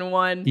characters in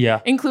one.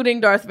 Yeah. Including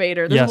Darth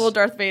Vader. There's Yes. a little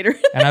Darth Vader.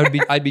 And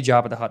I'd be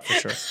Jabba the Hutt for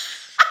sure.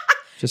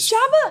 Just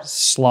Jabba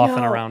sloughing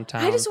No, around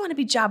town. I just want to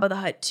be Jabba the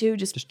Hutt too.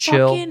 Just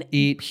chill, fucking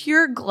eat.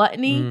 pure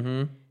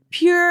gluttony.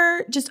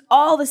 Pure, just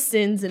all the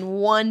sins in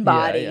one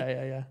body.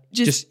 Yeah.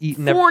 Just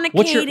eating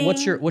fornicating.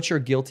 What's your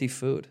guilty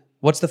food?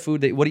 What's the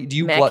food that do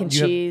you Mac glut- and do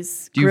you have-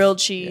 cheese, do you- grilled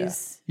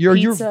cheese, Are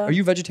pizza.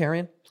 you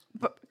vegetarian?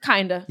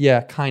 Kinda.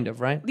 Yeah, kind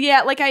of, right?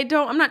 Yeah, like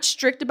I'm not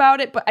strict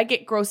about it, but I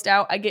get grossed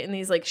out. I get in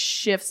these like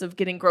shifts of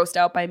getting grossed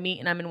out by meat,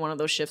 and I'm in one of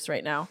those shifts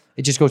right now.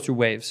 It just goes through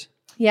waves.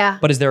 Yeah.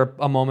 But is there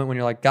a moment when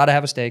you're like, gotta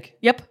have a steak?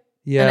 Yep.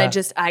 Yeah.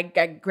 And I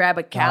grab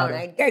a cow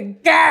and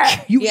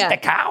You eat the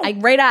cow?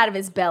 right out of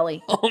his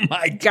belly. Oh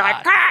my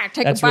God.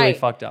 Take That's a bite. really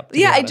fucked up. to be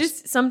Yeah, I honest.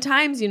 just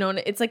sometimes, and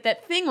it's like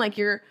that thing, like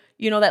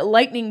that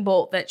lightning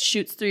bolt that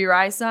shoots through your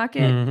eye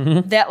socket,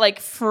 Mm-hmm. that like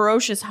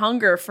ferocious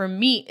hunger for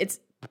meat. It's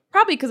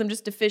probably because I'm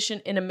just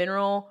deficient in a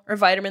mineral or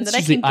vitamin It's that I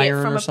usually can get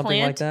iron from or a something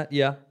plant. like that.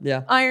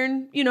 Yeah.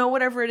 Iron,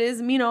 whatever it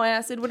is, amino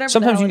acid, whatever.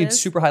 Sometimes the you hell it need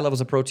is. super high levels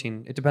of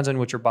protein. It depends on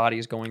what your body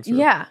is going through.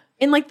 Yeah,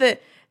 and like the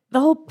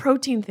whole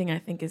protein thing, I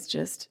think is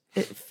just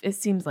it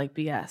seems like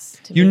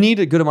BS. To You me. need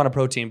a good amount of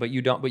protein, but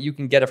you don't. But you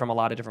can get it from a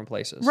lot of different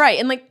places. Right,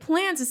 and like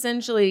plants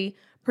essentially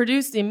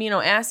produce the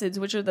amino acids,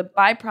 which are the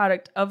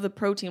byproduct of the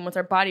protein once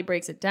our body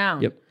breaks it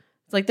down. Yep.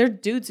 It's like there's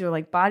dudes who are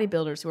like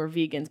bodybuilders who are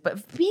vegans,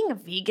 but being a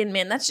vegan,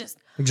 man, that's just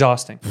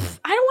Exhausting.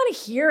 I don't want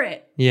to hear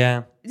it.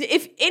 Yeah.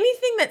 If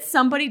anything that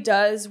somebody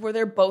does where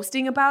they're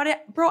boasting about it,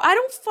 bro, I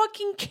don't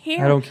fucking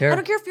care. I don't care. I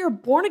don't care if you're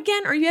born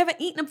again or you haven't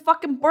eaten a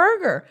fucking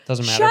burger.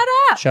 Doesn't matter. Shut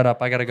up. Shut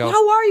up. I gotta go.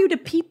 How are you to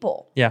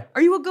people? Yeah.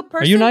 Are you a good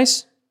person? Are you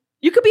nice?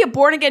 You could be a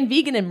born again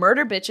vegan and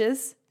murder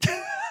bitches.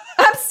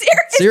 I'm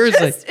serious.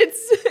 Seriously.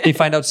 It's They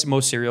find out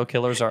most serial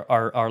killers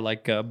are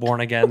like born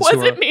again. was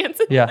it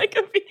Manson like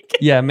a vegan?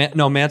 Yeah,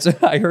 Manson.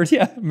 I heard.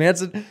 Yeah,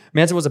 Manson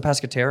was a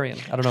pescatarian.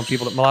 I don't know.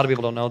 A lot of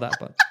people don't know that,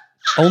 but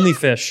only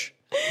fish.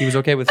 He was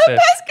okay with fish.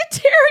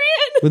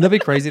 Pescatarian. Wouldn't that be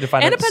crazy to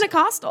find And a out?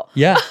 Pentecostal.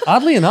 Yeah,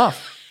 oddly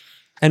enough,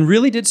 and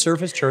really did serve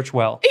his church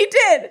well. He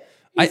did.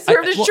 He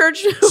served his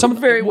church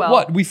very well.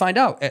 What we find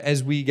out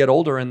as we get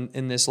older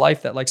in this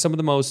life that like some of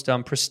the most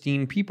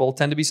pristine people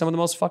tend to be some of the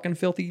most fucking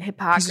filthy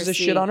pieces of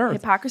shit on earth.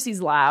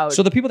 Hypocrisy's loud.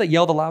 So the people that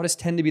yell the loudest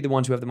tend to be the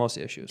ones who have the most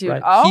issues, Dude,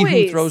 right? He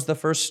always. who throws the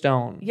first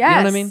stone. yes. You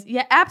know what I mean?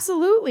 Yeah,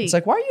 absolutely. It's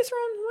like, why are you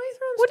throwing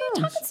what are you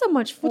stones? talking so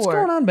much for? What's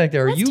going on back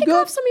there? Are Let's you take good?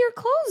 off some of your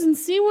clothes and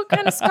see what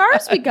kind of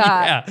scars we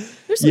got. Yeah.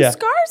 There's some Yeah.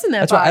 scars in that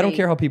That's body. why I don't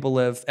care how people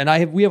live.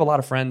 And we have a lot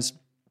of friends,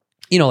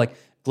 like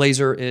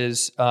Glazer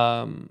is,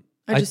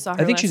 I just saw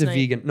her I think last she's a night.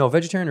 vegan. No,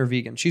 vegetarian or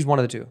vegan. She's one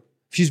of the two.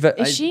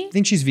 Is she? I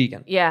think she's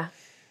vegan. Yeah.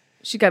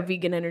 She got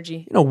vegan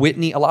energy.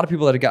 Whitney, a lot of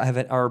people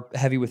that are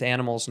heavy with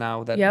animals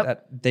now that, Yep.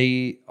 that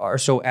they are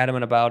so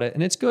adamant about it.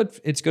 And it's good.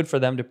 It's good for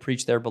them to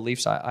preach their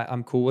beliefs.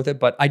 I'm cool with it,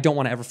 but I don't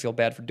want to ever feel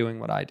bad for doing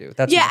what I do.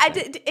 That's Yeah, my I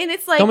thing. did, and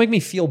it's like Don't make me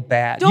feel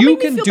bad. Don't You make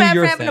me can feel do bad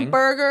your for having thing. a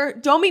burger.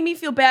 Don't make me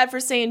feel bad for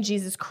saying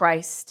Jesus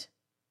Christ.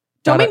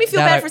 Don't That make me feel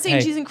that bad I- for saying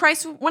hey. Jesus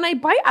Christ when I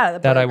bite out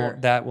of the That burger.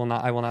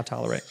 I will not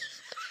tolerate.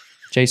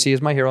 JC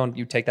is my hero, and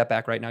you take that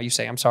back right now. You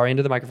say, I'm sorry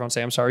into the microphone.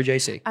 Say, I'm sorry,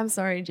 JC. I'm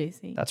sorry,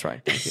 JC. That's right.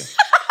 Thank you.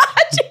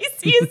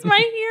 JC is my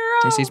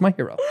hero. JC's my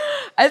hero.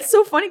 It's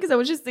so funny because I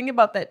was just thinking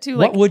about that too.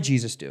 Like, What would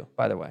Jesus do,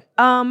 by the way?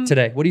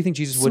 Today, what do you think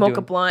Jesus would do? smoke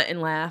a blunt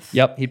and laugh.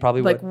 Yep, he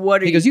probably Like, would.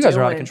 what are because you guys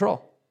are out of doing?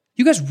 control.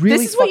 You guys really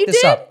This is what fucked you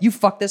this did? up. You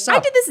fucked this up. I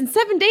did this in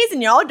 7 days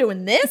and y'all are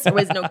doing this? Or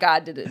was no,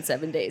 God did it in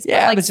 7 days.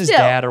 Yeah, like, but it's his still.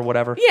 dad or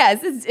whatever. Yeah,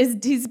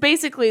 he's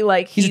basically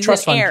like, He's a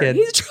trust an fund heir. kid.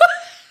 He's a trust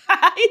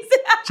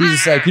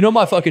Jesus, like,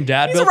 my fucking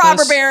dad He's built a robber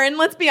this? baron,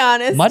 let's be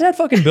honest. My dad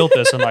fucking built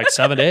this in like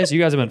 7 days.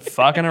 You guys have been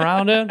fucking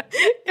around it.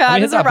 God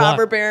hit is a that blunt.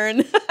 robber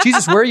baron.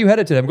 Jesus, where are you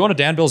headed today? I'm going to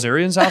Dan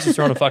Bilzerian's house and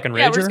throwing a fucking rager.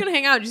 Yeah, we're just gonna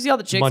hang out. Did you see all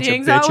the chicks Bunch he of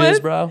hangs out bitches,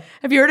 with? bro.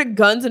 Have you heard of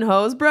Guns and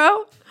Hoes,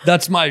 bro?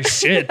 That's my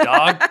shit,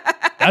 dog.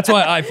 That's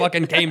why I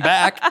fucking came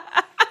back.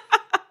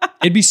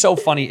 It'd be so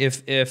funny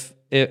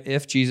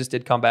if Jesus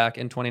did come back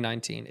in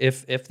 2019.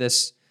 If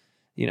this,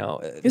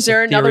 is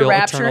there another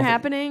rapture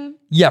happening?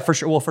 Yeah, for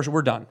sure. Well, for sure,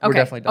 we're done. We're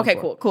definitely done. Okay,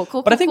 for cool.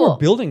 it. But I think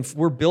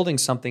we're building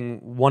something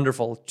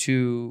wonderful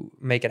to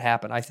make it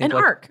happen. I think an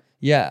ark.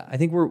 Yeah, I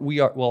think we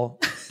are. Well,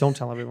 don't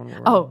tell everyone.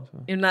 Where we're Oh,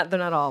 they're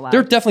not all allowed.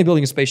 They're definitely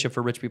building a spaceship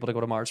for rich people to go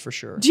to Mars for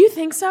sure. Do you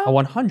think so?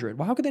 100.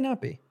 Well, how could they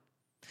not be?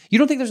 You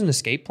don't think there's an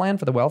escape plan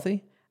for the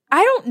wealthy?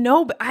 I don't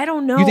know, but I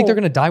don't know. You think they're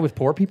going to die with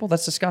poor people?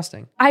 That's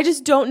disgusting. I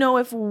just don't know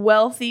if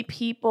wealthy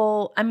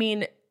people. I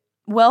mean,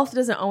 wealth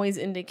doesn't always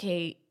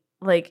indicate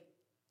like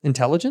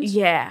intelligence.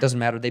 Yeah, doesn't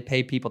matter. They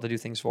pay people to do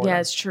things for them. Yeah,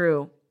 it's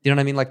true. You know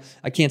what I mean? Like,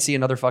 I can't see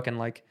another fucking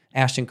like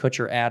Ashton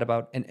Kutcher ad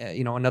about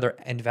another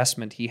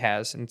investment he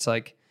has, and it's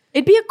like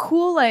it'd be a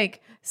cool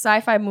like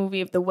sci-fi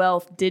movie if the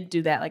wealth did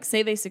do that. Like,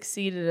 say they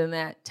succeeded in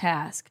that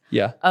task.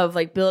 Yeah. Of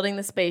like building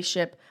the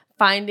spaceship,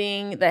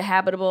 finding the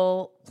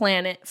habitable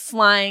planet,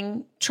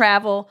 flying,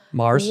 travel,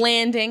 Mars,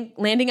 landing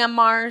on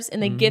Mars,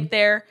 and they get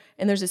there,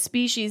 and there's a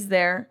species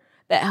there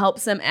that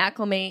helps them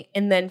acclimate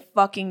and then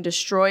fucking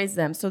destroys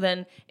them. So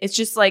then it's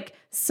just like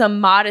some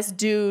modest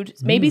dude,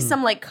 maybe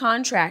some like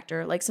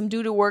contractor, like some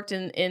dude who worked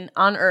in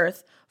on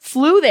Earth,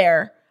 flew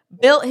there,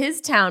 built his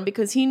town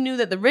because he knew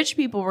that the rich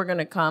people were going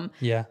to come.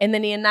 Yeah. And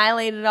then he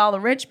annihilated all the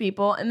rich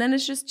people, and then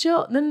it's just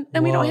chill. Then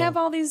we don't have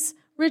all these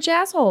rich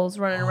assholes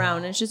running around,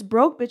 and it's just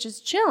broke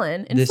bitches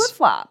chilling in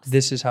flip-flops.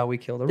 This is how we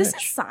kill the rich. This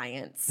is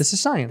science. This is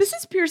science. This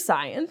is pure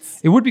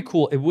science. It would be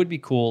cool. It would be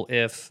cool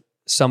if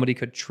somebody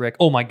could trick.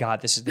 Oh my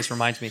God, this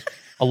reminds me.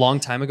 A long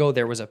time ago,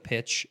 there was a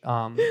pitch.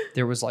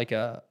 There was like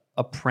a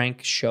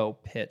prank show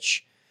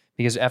pitch,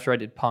 because after I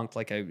did Punk'd,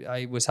 like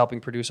I was helping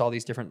produce all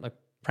these different like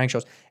prank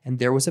shows, and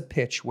there was a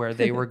pitch where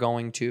they were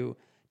going to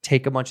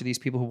take a bunch of these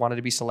people who wanted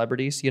to be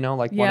celebrities,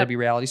 wanted to be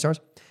reality stars,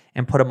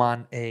 and put them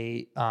on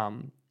a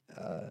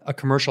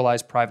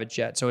commercialized private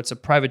jet. So it's a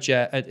private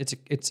jet.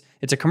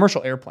 It's a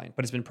commercial airplane,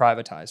 but it's been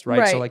privatized,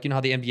 right? So like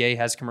how the NBA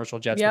has commercial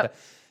jets. Yep.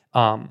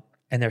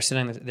 And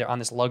they're on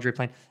this luxury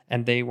plane,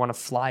 and they want to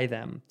fly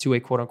them to a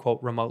quote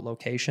unquote remote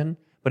location,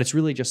 but it's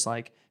really just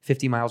like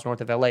 50 miles north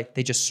of LA.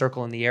 They just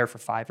circle in the air for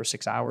 5 or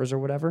 6 hours or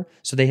whatever.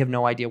 So they have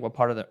no idea what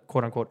part of the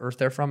quote unquote Earth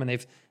they're from, and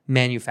they've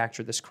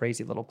manufactured this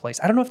crazy little place.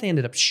 I don't know if they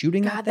ended up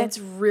shooting. God, that's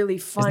really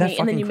funny.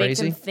 And then you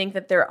crazy? make them think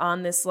that they're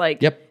on this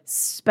like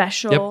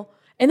special. Yep.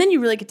 And then you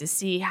really get to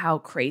see how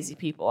crazy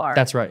people are.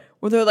 That's right.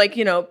 Where they're like,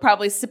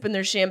 probably sipping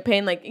their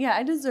champagne, like, yeah,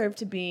 I deserve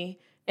to be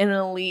an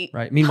elite.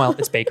 Right. Meanwhile,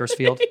 it's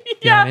Bakersfield. You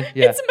yeah, know what I mean?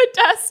 Yeah, it's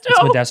Modesto. It's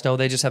Modesto.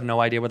 They just have no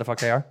idea where the fuck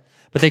they are.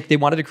 But they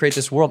wanted to create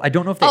this world. I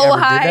don't know if they ever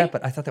did that,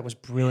 but I thought that was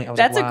brilliant. I was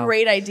That's like, wow. a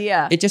great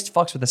idea. It just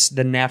fucks with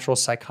the natural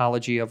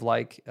psychology of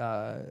like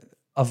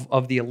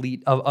of the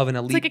elite of an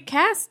elite. It's like a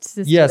caste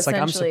system. Yeah, it's like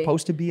I'm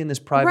supposed to be in this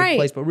private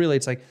place, but really,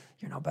 it's like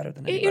you're no better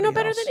than anybody. You're no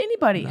better else. than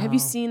anybody. No. Have you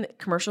seen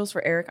commercials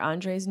for Eric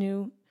Andre's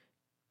new?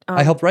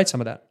 I helped write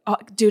some of that. Oh,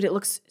 dude, it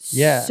looks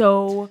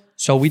so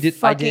we did.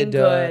 I did.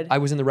 Good. I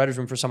was in the writers'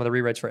 room for some of the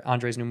rewrites for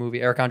Andre's new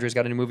movie. Eric Andre's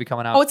got a new movie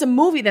coming out. Oh, it's a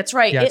movie. That's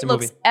right. Yeah, it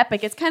looks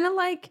epic. It's kind of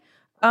like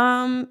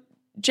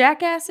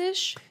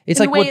Jackass-ish. It's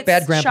like what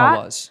Bad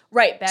Grandpa was.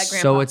 Right, Bad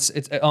Grandpa. So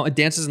it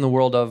dances in the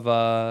world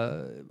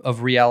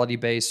of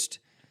reality-based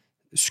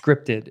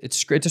scripted.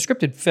 It's a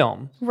scripted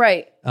film.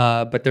 Right.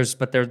 But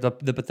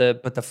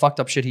the fucked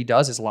up shit he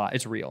does is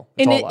it's real.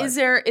 It's and all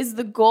live. is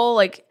the goal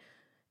like?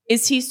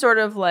 Is he sort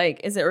of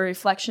like, is it a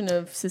reflection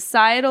of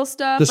societal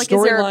stuff? Is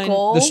there a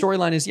goal? The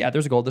storyline is,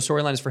 there's a goal. The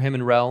storyline is for him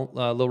and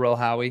Lil Rel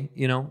Howery,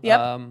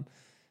 Yep.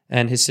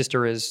 And his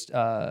sister is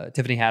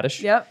Tiffany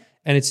Haddish. Yep.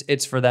 And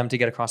it's for them to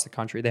get across the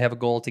country. They have a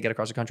goal to get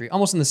across the country,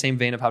 almost in the same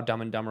vein of how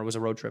Dumb and Dumber was a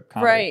road trip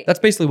comedy. Right. That's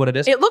basically what it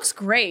is. It looks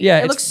great. Yeah,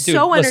 it looks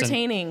so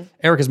entertaining.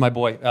 Eric is my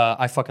boy.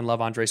 I fucking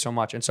love Andre so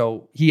much. And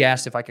so he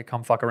asked if I could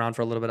come fuck around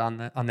for a little bit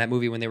on that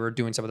movie when they were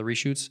doing some of the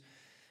reshoots.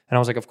 And I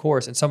was like, of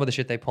course. And some of the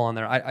shit they pull in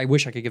there, I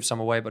wish I could give some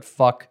away, but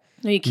fuck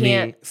no, you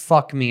can't. me.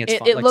 Fuck me, it's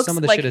fun. It like looks some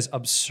of the shit is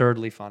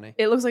absurdly funny.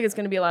 It looks like it's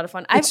going to be a lot of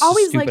fun. I've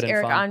always liked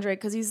Eric Andre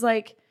because he's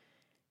like,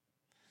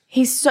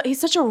 he's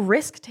such a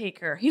risk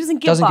taker. He doesn't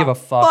give a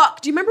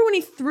fuck. Do you remember when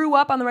he threw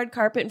up on the red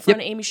carpet in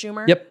front of Amy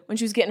Schumer? Yep. When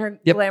she was getting her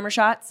glamour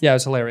shots? Yeah, it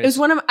was hilarious. It was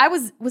one of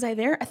was I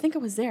there? I think I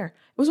was there.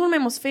 It was one of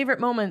my most favorite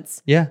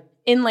moments. Yeah.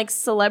 In like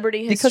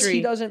celebrity history. Because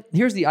he doesn't,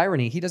 here's the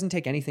irony, he doesn't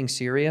take anything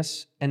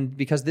serious, and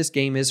because this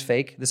game is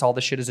fake, all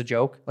this shit is a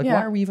joke, why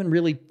are we even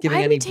really giving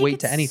any weight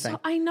to anything?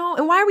 I know,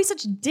 and why are we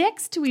such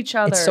dicks to each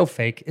other? It's so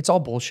fake. It's all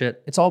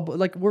bullshit. It's all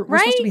like, we're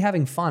supposed to be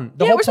having fun.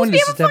 The Yeah, whole we're point of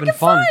this is supposed to to be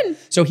having having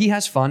fun. So he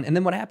has fun, and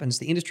then what happens?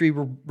 The industry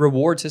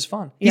rewards his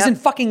fun. He's in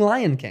fucking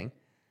Lion King.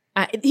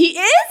 He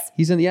is?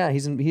 He's one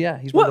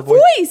of What the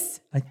voices. voice?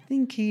 I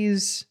think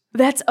he's...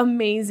 That's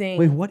amazing.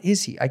 Wait, what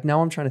is he?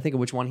 Now I'm trying to think of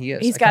which one he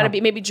is. He's got to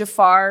be maybe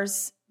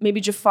Jafar's.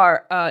 Maybe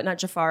Jafar, not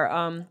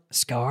Jafar.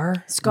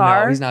 Scar?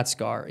 Scar? No, he's not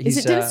Scar.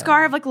 Didn't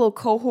Scar have like a little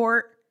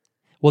cohort?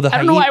 Well, I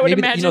don't know why I would maybe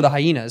imagine. the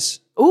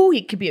hyenas. Ooh,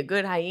 he could be a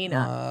good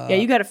hyena. Yeah,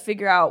 you got to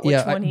figure out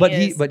which one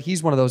he is. But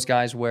he's one of those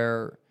guys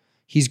where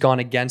he's gone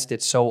against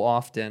it so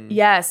often.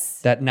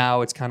 Yes. That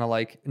now it's kind of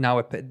like, now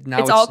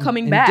it's all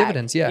coming back.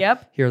 Dividends, yeah.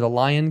 Yep. Here, the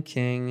Lion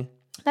King.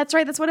 That's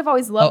right. That's what I've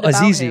always loved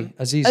about him.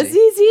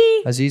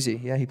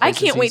 Azizi. Yeah, he plays I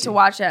can't wait Azizi. to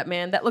watch that,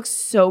 man. That looks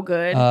so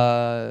good.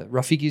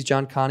 Rafiki's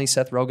John Connie,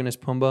 Seth Rogen is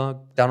Pumbaa,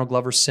 Donald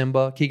Glover's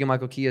Simba,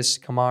 Keegan-Michael Key is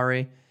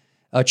Kamari,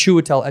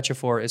 Chiwetel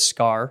Ejiofor is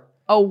Scar,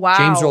 oh, wow.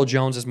 James Earl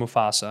Jones is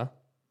Mufasa.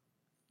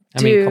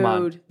 I mean, come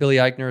on. Billy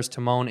Eichner is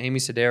Timon, Amy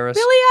Sedaris.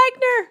 Billy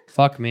Eichner.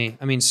 Fuck me.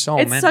 I mean, so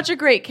It's many. such a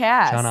great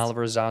cast. John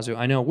Oliver is Zazu.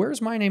 I know.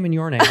 Where's my name and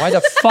your name? Why the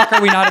fuck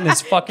are we not in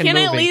this fucking Can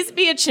movie? I at least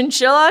be a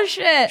chinchilla?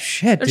 Shit.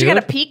 Don't dude. you got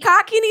a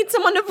peacock you need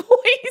someone to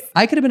voice?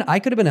 I could have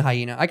been a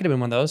hyena. I could have been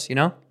one of those, you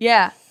know?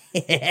 Yeah.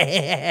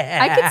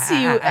 I could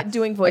see you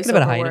doing I could have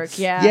been a voiceover hyena. work.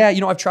 Yeah. Yeah,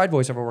 you know, I've tried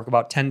voiceover work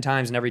about 10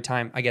 times, and every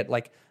time I get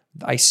like,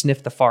 I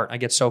sniff the fart. I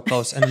get so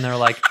close, and then they're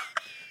like,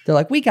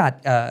 we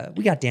got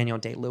Daniel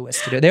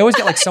Day-Lewis to do. They always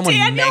get like someone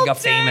Daniel mega Day.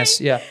 famous.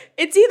 Yeah.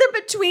 It's either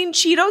between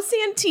Cheeto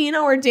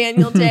Santino or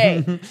Daniel Day.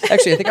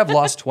 Actually, I think I've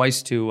lost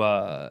twice to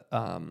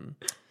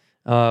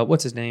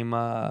what's his name?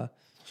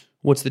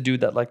 What's the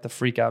dude that like the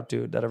freak out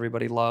dude that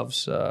everybody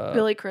loves?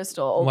 Billy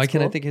Crystal. Old Why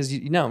can't I school. think his?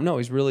 No,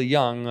 he's really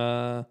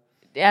young.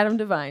 Adam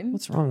Devine.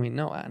 What's wrong with me?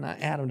 No, not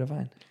Adam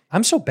Devine.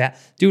 I'm so bad,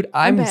 dude.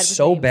 I'm bad with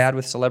so names. bad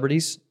with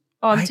celebrities.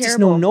 Oh, I'm I just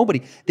terrible. know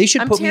nobody. They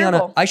should I'm put me on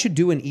terrible. I should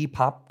do an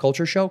e-pop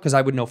culture show because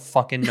I would know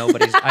fucking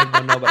nobody's. I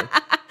know nobody.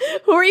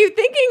 Who are you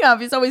thinking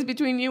of? It's always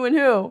between you and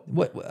who?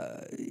 What?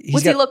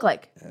 What's he look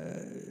like?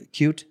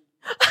 Cute.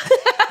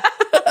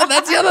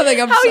 That's the other thing.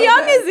 How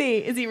young is he?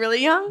 Is he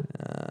really young?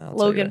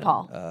 Logan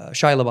Paul.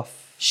 Shia LaBeouf.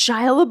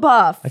 Shia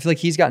LaBeouf. I feel like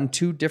he's gotten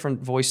 2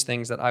 different voice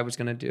things that I was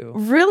gonna do.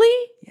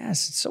 Really?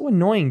 Yes, it's so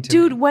annoying to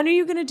Dude, me. when are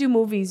you going to do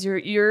movies?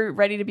 You're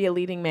ready to be a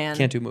leading man.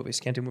 Can't do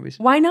movies.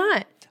 Why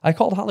not? I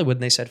called Hollywood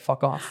and they said,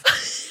 fuck off.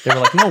 They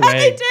were like, no way.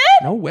 They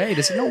did? No way.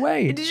 They said, no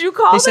way. Did you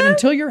call They said, them?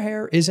 until your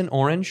hair isn't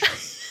orange. I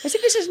said,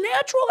 this is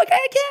natural. Like,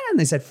 I can.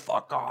 They said,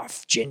 fuck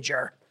off,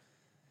 Ginger.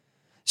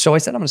 So I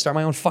said, I'm going to start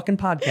my own fucking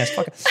podcast.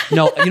 Fuck it.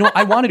 No, you know,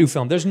 I want to do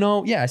film. I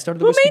started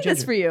the Who Whiskey made this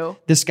Ginger. for you?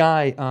 This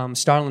guy,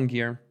 Starlin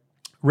Gear.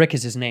 Rick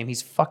is his name.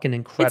 He's fucking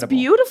incredible. It's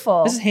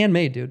beautiful. This is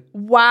handmade, dude.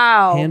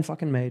 Wow. Hand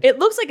fucking made. It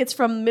looks like it's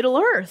from Middle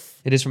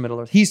Earth. It is from Middle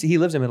Earth. He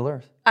lives in Middle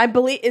Earth. I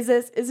believe. Is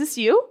this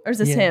you or is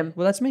this Yeah. him?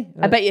 Well, that's me.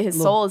 I bet you his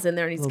Little- soul is in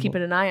there and he's little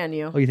keeping an eye on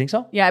you. Oh, you think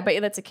so? Yeah, I bet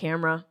you that's a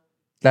camera.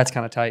 That's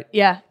kind of tight.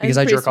 Yeah, Because it's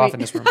I pretty jerk off sweet. in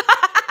this room.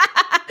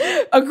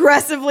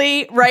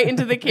 Aggressively right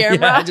into the camera.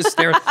 Yeah, I just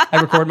stare. I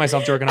record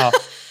myself jerking off,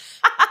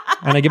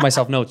 and I give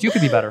myself notes. You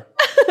could be better.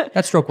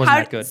 That stroke wasn't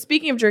that good.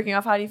 Speaking of jerking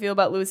off, how do you feel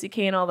about Louis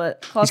C.K. and all the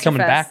clusterfest? He's coming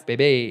back,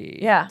 baby.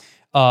 Yeah.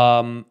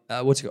 No,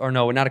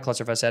 not a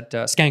Clusterfest at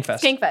Skankfest.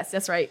 Skankfest,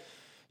 that's right.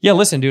 Yeah,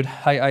 listen, dude.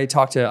 I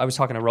was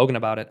talking to Rogan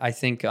about it. I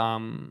think here's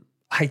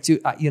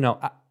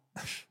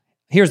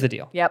the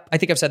deal. Yep. I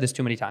think I've said this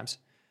too many times.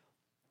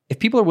 If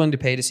people are willing to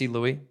pay to see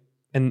Louis,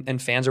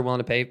 and fans are willing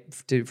to pay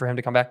for him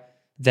to come back,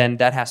 then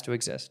that has to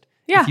exist.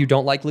 Yeah. If you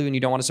don't like Louis and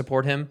you don't want to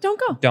support him, Don't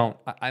go. Don't.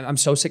 I'm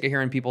so sick of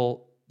hearing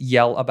people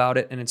yell about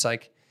it, and it's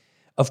like,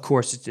 of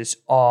course, it's this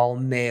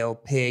all-male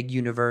pig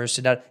universe.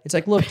 And that it's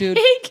like, look, dude.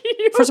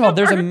 First of all,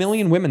 there's a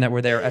million women that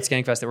were there at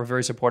Skankfest that were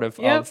very supportive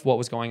of what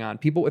was going on.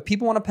 If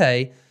people want to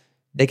pay,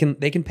 they can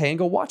pay and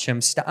go watch him.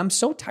 I'm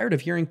so tired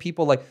of hearing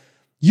people like,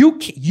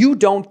 you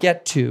don't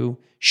get to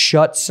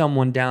shut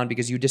someone down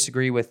because you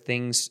disagree with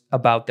things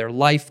about their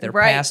life, their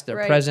past,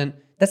 their present.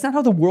 That's not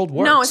how the world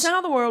works. No, it's not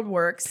how the world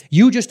works.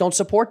 You just don't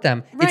support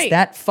them. Right. It's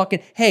that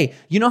fucking, hey,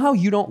 you know how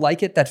you don't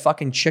like it that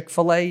fucking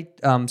Chick-fil-A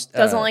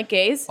Doesn't like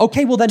gays.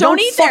 Okay, well then Don't don't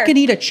eat there. fucking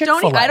eat a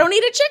Chick-fil-A. I don't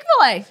eat a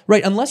Chick-fil-A.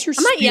 Right, unless you're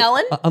I'm not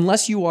yelling.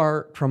 Unless you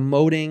are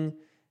promoting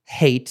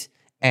hate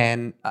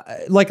and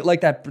like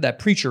that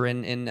preacher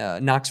in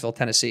Knoxville,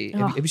 Tennessee.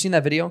 Have you seen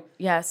that video?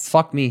 Yes.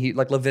 Fuck me. He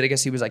like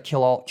Leviticus. He was like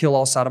kill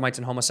all sodomites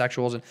and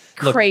homosexuals. And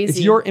look, Crazy.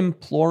 if you're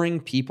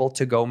imploring people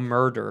to go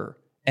murder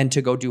and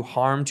to go do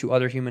harm to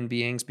other human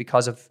beings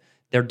because of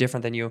they're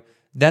different than you,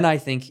 then I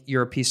think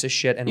you're a piece of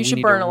shit and You we should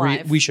need burn to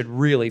alive. we should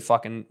really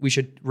we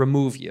should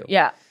remove you.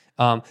 Yeah.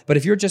 But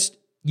if you're just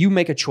you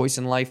make a choice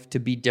in life to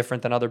be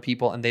different than other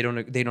people and they don't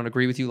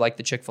agree with you, like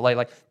the Chick-fil-A,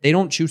 like they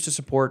don't choose to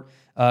support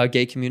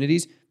gay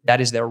communities. That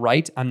is their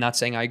right. I'm not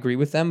saying I agree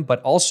with them,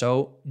 but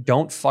also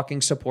don't fucking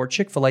support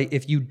Chick-fil-A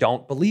if you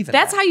don't believe in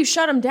That's that. how you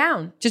shut them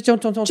down. Just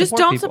don't Just support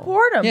don't people.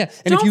 support 'em. Yeah,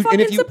 and Don't fucking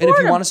if you support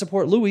 'em. want to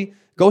support Louis,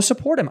 go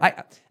support him.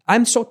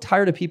 I'm so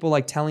tired of people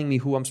like telling me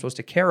who I'm supposed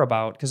to care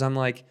about because I'm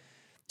like,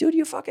 dude,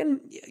 you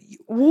fucking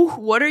Woo,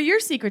 what are your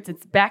secrets?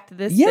 It's back to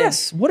this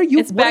yes. thing. What are you?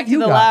 It's what back have you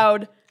to the got?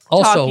 loud,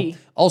 talky,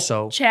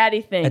 Also,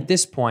 chatty thing. at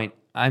this point,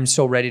 I'm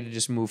so ready to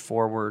just move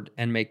forward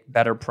and make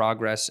better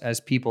progress as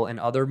people in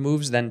other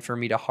moves than for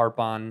me to harp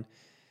on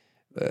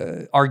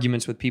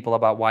arguments with people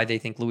about why they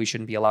think Louis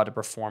shouldn't be allowed to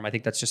perform. I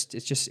think it's just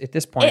at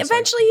this point.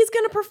 Eventually, he's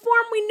going to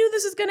perform. We knew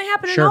this was going to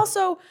happen. Sure. And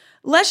also,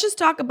 let's just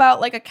talk about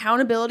like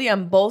accountability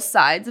on both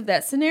sides of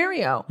that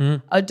scenario.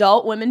 Mm-hmm.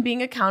 Adult women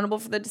being accountable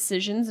for the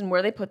decisions and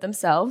where they put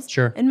themselves.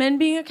 Sure. And men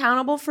being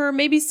accountable for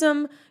maybe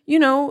some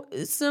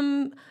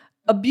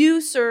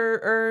abuse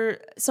or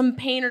some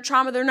pain or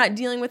trauma they're not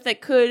dealing with that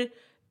could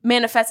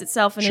manifest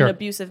itself in Sure. an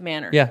abusive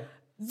manner. Yeah.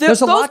 those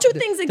two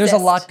things exist. There's a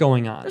lot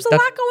going on.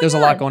 There's a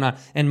lot going on.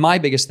 And my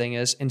biggest thing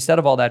is, instead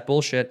of all that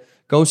bullshit,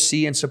 go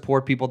see and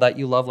support people that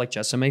you love, like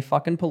Jessimae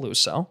fucking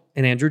Peluso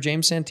and Andrew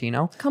James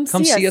Santino. Come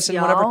see us in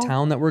y'all. whatever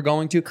town that we're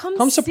going to.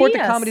 Come support the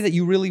comedy that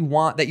you really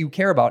want, that you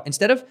care about.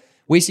 Instead of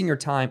wasting your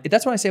time.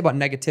 That's what I say about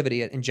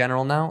negativity in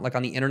general now, like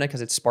on the internet,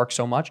 because it sparks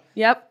so much.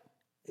 Yep.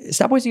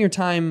 Stop wasting your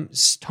time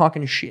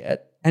talking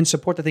shit and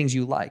support the things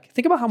you like.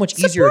 Think about how much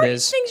easier it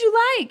is. Things you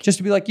like. Just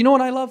to be like, you know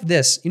what, I love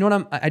this. You know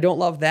what, I don't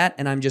love that,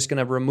 and I'm just going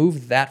to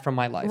remove that from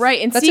my life.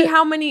 Right, and see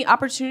how many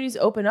opportunities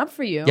open up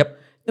for you. Yep.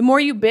 The more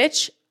you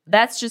bitch,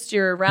 that's just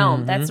your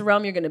realm. That's the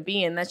realm you're going to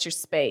be in. That's your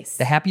space.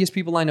 The happiest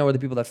people I know are the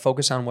people that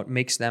focus on what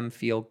makes them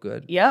feel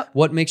good. Yep.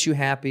 What makes you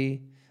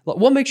happy?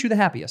 What makes you the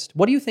happiest?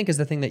 What do you think is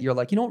the thing that you're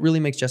like, you know what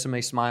really makes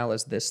Jessimae smile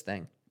is this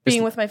thing?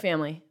 Being with my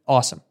family.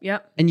 Awesome.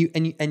 Yep. And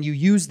you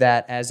use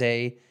that as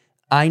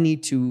I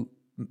need to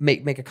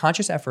make a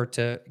conscious effort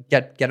to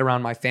get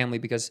around my family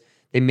because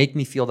they make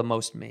me feel the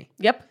most me.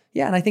 Yep.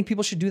 Yeah, and I think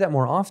people should do that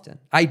more often.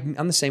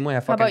 I'm the same way.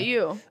 How about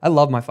you? I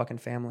love my fucking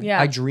family. Yeah.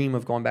 I dream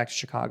of going back to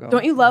Chicago.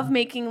 Don't you love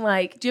making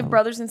do you have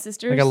brothers and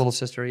sisters? I got a little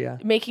sister, yeah.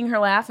 Making her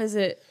laugh, is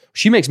it?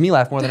 She makes me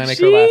laugh more than I make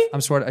her laugh.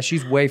 I'm sort of,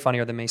 she's way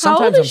funnier than me. How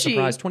Sometimes old I'm is she?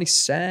 surprised.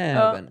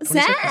 27.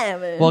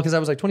 7. Well, because I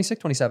was like 26,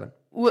 27.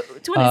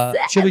 27.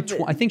 She'll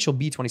be I think she'll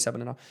be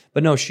 27 now.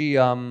 But no, she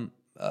was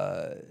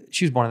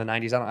born in the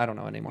 90s. I don't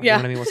know anymore. Yeah.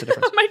 You know what I mean? What's the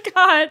difference? Oh my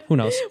God. Who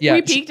knows? Yeah.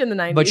 We peaked in the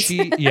 90s.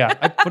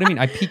 But what do you mean?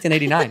 I peaked in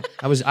 89.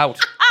 I was out.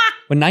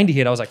 When 90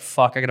 hit, I was like,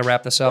 fuck, I got to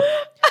wrap this up.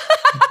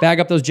 Bag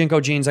up those Jinko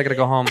jeans. I got to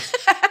go home.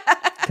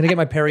 Can I get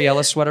my Perry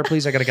Ellis sweater,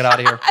 please? I got to get out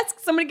of here. Ask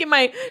somebody to get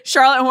my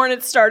Charlotte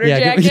Hornets starter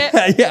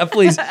jacket. Yeah,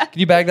 please. Can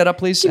you bag that up,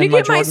 please? Can you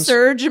get my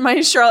Surge and my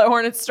Charlotte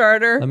Hornets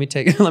starter? Let me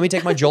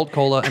take my Jolt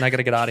Cola, and I got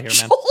to get out of here,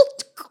 man.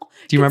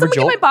 Do you remember Jolt?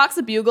 Jolt? Get my box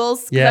of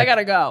Bugles, because I got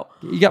to go.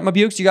 You got my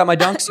Bukes? You got my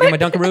Dunks? You got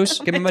my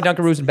Dunkaroos? Give me my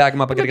Dunkaroos and bag them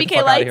up. I got to get the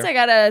fuck out of here. I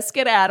got to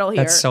skedaddle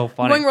here. That's so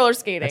funny. I'm going roller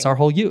skating. That's our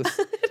whole youth.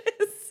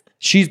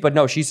 She's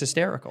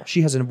hysterical.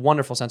 She has a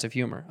wonderful sense of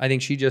humor. I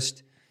think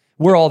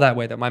we're all that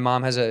way. That my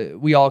mom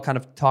we all kind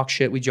of talk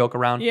shit. We joke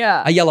around.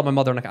 Yeah. I yell at my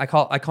mother, and I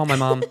call my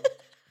mom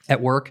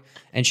at work,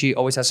 and she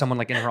always has someone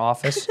like in her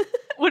office.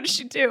 What does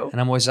she do?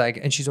 And I'm always like,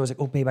 and she's always like,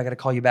 oh, babe, I got to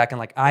call you back. And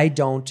like, I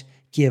don't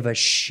give a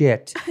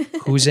shit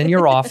who's in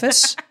your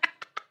office.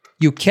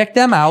 You kick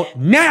them out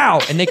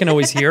now. And they can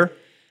always hear.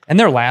 And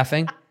they're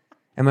laughing.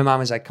 And my mom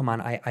is like, come on,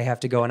 I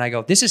have to go. And I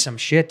go, this is some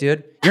shit,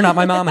 dude. You're not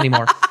my mom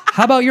anymore.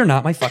 How about you're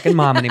not my fucking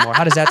mom anymore?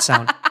 How does that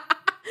sound?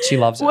 She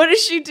loves it. What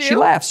does she do? She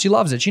laughs. She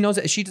loves it. She knows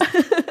it. She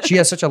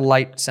has such a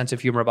light sense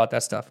of humor about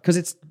that stuff.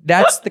 Because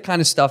that's the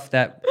kind of stuff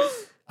that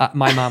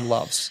my mom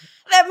loves.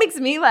 That makes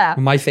me laugh.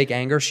 My fake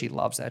anger, she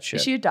loves that shit.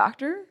 Is she a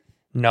doctor?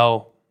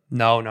 No.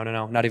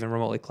 Not even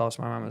remotely close.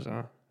 My mom is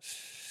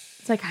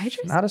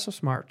psychiatrist? Not so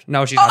smart.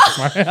 No, she's not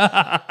so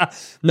smart.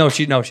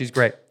 No, she's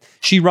great.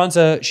 She runs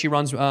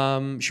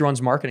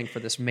marketing for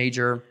this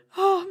major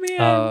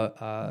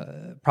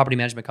property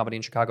management company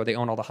in Chicago. They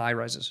own all the high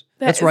rises.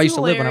 That's where I used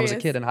to live when I was a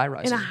kid, in high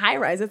rises. In a high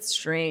rise, that's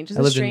strange. I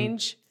lived in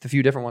a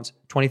few different ones.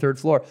 23rd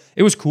floor.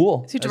 It was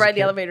cool. So you had to ride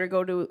the elevator,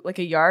 go to like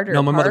a yard or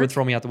no, my a mother park? would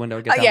throw me out the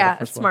window. Get down Yeah, to the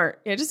first it's floor.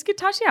 smart. Yeah, just get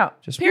touched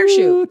out. Just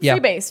parachute, yeah.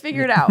 free base,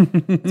 figure it out.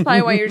 That's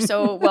probably why you're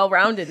so well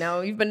rounded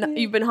now. You've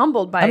been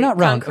humbled by. I'm not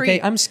round. concrete.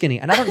 Okay, I'm skinny,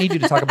 and I don't need you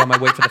to talk about my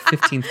weight for the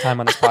 15th time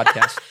on this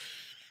podcast.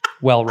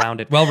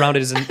 Well-rounded. Well-rounded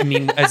is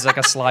like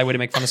a sly way to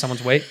make fun of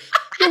someone's weight.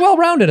 You're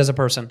well-rounded as a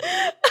person.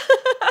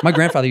 My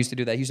grandfather used to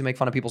do that. He used to make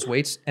fun of people's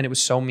weights, and it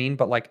was so mean,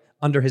 but like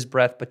under his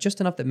breath, but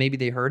just enough that maybe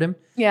they heard him.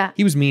 Yeah.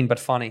 He was mean, but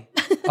funny.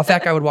 A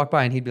fat guy would walk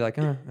by, and he'd be like,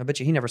 I bet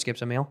you he never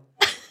skips a meal.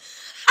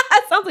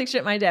 That sounds like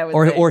shit my dad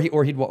would say.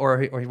 Or he'd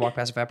walk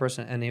past a fat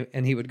person,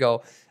 and he would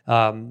go,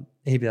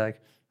 he'd be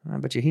like, I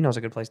bet you he knows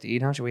a good place to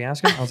eat, huh? Should we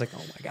ask him? I was like, oh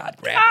my God,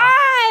 Grandpa.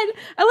 God,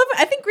 I love it.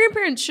 I think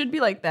grandparents should be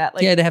like that.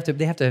 Like, yeah, they have to.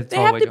 They have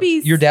to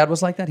be. Your dad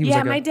was like that. He was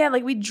like my dad.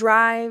 Like we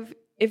drive.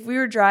 If we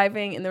were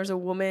driving and there was a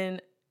woman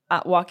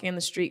walking on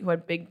the street who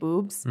had big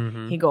boobs,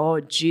 he'd go,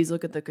 "Oh, geez,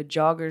 look at the good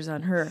joggers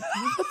on her."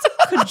 What's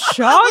a good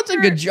jogger? What's a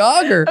good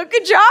jogger? A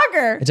good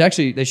jogger. It's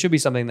actually they should be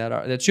something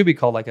that should be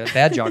called like a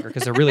bad jogger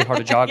because they're really hard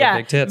to jog with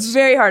big tits.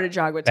 Very hard to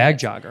jog with bag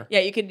tits. jogger. Yeah,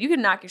 you could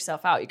knock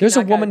yourself out. There's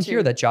a woman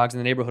here that jogs in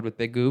the neighborhood with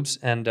big goobs,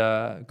 and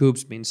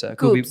goobs means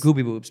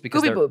gooby boobs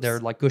because they're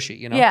like gushy,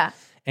 you know. Yeah.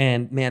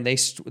 And man, they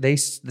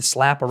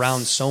slap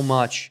around so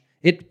much.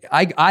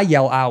 I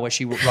yell ow as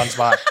she runs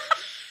by.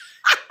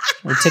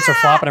 Her tits are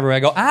flopping everywhere. I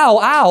go ow,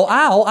 ow,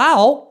 ow,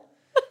 ow.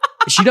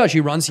 She does.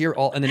 She runs here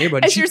all in the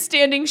neighborhood. As you're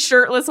standing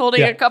shirtless,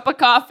 holding a cup of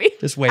coffee,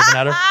 just waving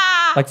at her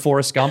like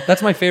Forrest Gump.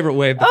 That's my favorite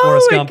wave. The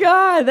Forrest Gump. Oh my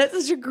God, that's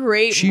such a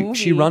great movie.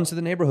 She runs to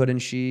the neighborhood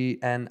and she's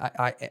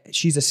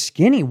a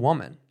skinny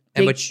woman.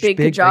 Big joggers.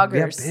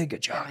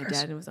 Big joggers. My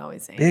dad was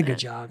always saying big that.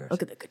 joggers.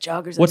 Look at the good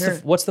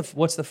joggers.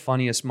 What's the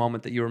funniest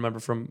moment that you remember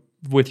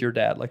with your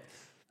dad? Like,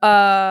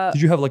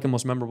 did you have like the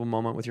most memorable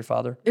moment with your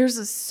father?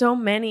 There's so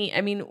many. I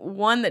mean,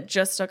 one that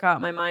just stuck out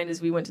in my mind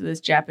is we went to this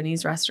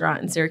Japanese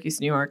restaurant in Syracuse,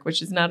 New York,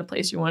 which is not a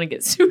place you want to get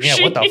sushi.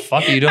 Yeah, what the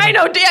fuck are you doing? I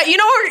know, Dad. You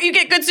know where you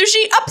get good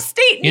sushi?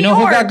 Upstate New York. You know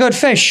who got good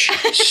fish?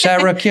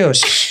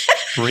 Syracuse.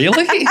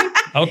 Really?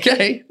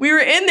 Okay. We were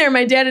in there.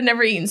 My dad had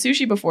never eaten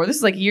sushi before. This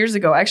is like years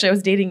ago. Actually, I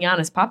was dating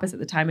Giannis Pappas at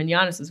the time, and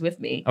Giannis was with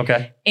me.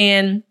 Okay.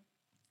 And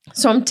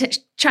so I'm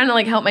trying to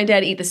like help my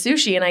dad eat the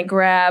sushi, and I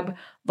grab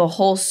the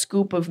whole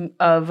scoop of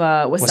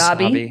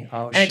wasabi.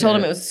 Oh, and I told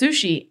him it was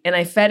sushi, and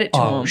I fed it to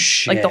him.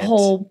 Shit. Like the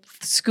whole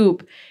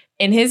scoop.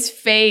 And his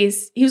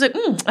face, he was like,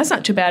 that's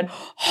not too bad.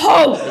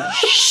 Holy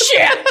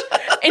shit.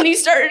 And he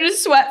started to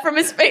sweat from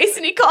his face,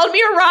 and he called me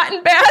a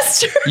rotten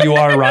bastard. You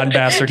are a rotten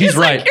bastard. He's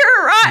right. Like,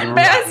 you're a rotten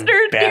bastard.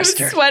 He was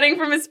bastard. sweating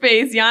from his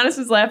face. Giannis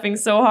was laughing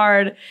so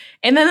hard.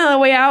 And then on the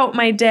way out,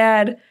 my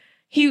dad,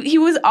 he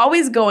was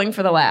always going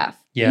for the laugh.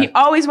 Yeah. He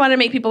always wanted to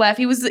make people laugh.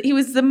 He was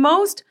the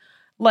most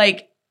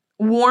like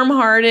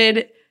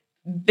warm-hearted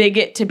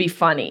bigot to be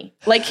funny.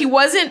 Like he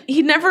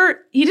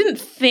didn't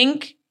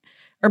think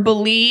or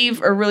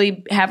believe or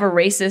really have a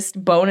racist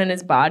bone in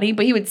his body,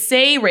 but he would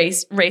say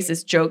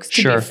racist jokes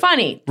to be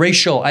funny.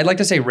 Racial. I'd like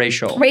to say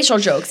racial. Racial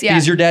jokes, yeah.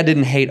 Because your dad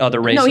didn't hate other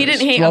races. No, he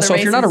didn't hate other Also,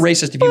 if you're not a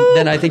races. racist,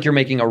 then I think you're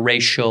making a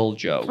racial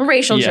joke. A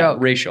racial joke.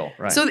 Racial,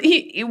 right. So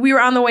we were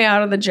on the way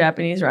out of the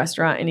Japanese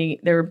restaurant, and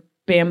there were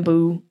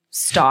bamboo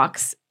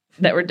stalks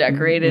that were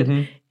decorated,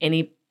 and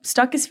he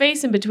stuck his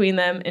face in between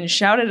them and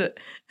shouted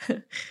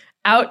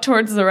out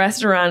towards the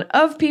restaurant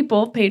of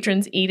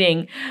patrons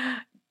eating,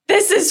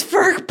 "This is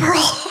for Pearl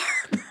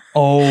Harbor."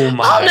 Oh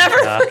my I'll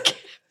never God. forget.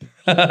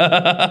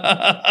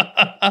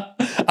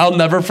 I'll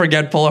never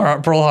forget Pearl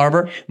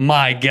Harbor.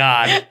 My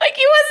God. Like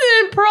he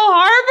wasn't in Pearl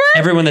Harbor.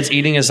 Everyone that's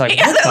eating is like,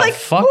 Yeah, what they're the like,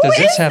 fuck "Who does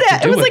this is have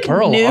that?" to do It was with like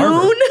Pearl noon.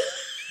 Harbor?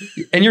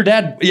 And your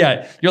dad,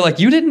 you like,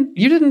 you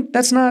didn't,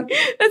 that's not.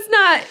 That's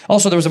not.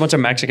 Also, there was a bunch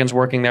of Mexicans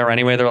working there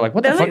anyway. They were like,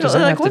 what the They're fuck does that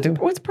have to what's, do?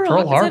 What's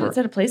Pearl Harbor? Is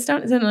that a place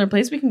down? Is that another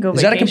place we can go?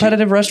 Is that a vacation?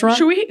 competitive restaurant?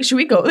 Should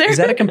we go there? Is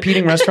that a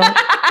competing restaurant?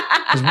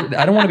 'Cause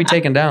I don't want to be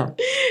taken down.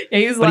 Yeah,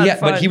 he was a lot of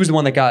fun. But he was the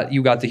one that got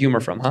the humor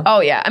from, huh? Oh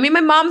yeah, I mean,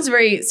 my mom's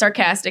very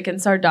sarcastic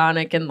and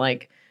sardonic and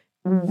like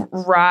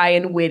wry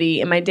and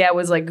witty, and my dad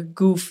was like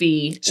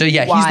goofy. So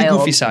yeah, wild, he's the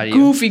goofy side of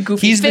you. Goofy.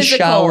 He's physical. the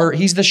shower.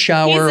 He's the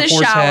shower. He's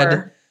the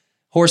shower.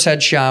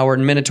 Horsehead shower,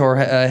 Minotaur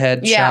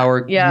head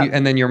shower. Yeah.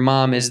 And then your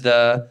mom is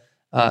the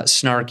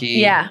snarky.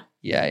 Yeah.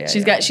 Yeah.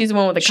 She's the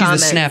one with the She's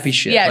comments. the snappy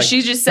shit. Yeah, like,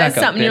 she just says back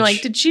up, something. And you're bitch.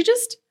 like, did she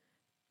just?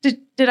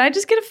 Did I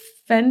just get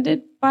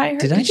offended by her?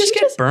 Did I just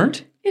get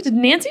burnt? Yeah, did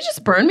Nancy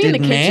just burn me in the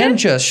Did kitchen? Nan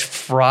just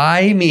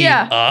fry me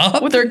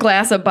up? With her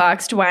glass of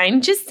boxed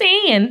wine. Just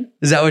saying.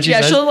 Is that what she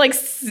says? Yeah, she'll like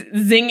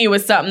zing you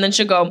with something, then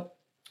she'll go,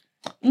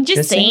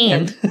 just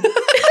saying.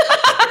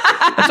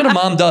 That's what a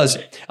mom does.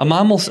 A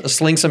mom will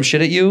sling some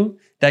shit at you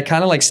that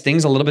kind of like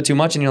stings a little bit too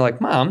much, and you're like,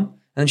 Mom. And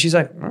then she's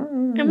like,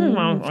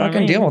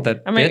 fucking deal with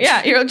it, bitch.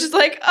 Yeah, you're just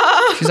like,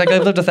 oh. She's like,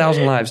 I've lived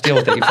 1,000 lives. Deal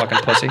with it, you fucking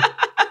pussy.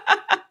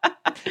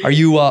 Are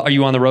you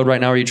on the road right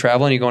now? Are you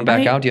traveling? Are you going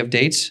back out? Do you have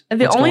dates?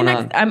 What's going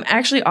on? I'm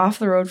actually off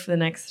the road for the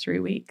next 3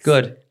 weeks.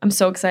 Good. I'm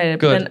so excited.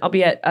 Good. But then I'll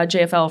be at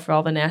JFL for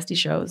all the nasty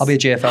shows. I'll be at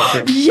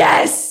JFL too.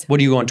 Yes. What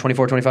are you going?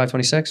 24, 25,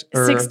 26?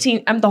 Or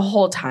 16. I'm the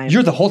whole time.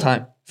 You're the whole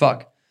time.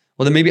 Fuck.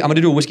 Well, then maybe I'm going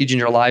to do a Whiskey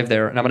Ginger live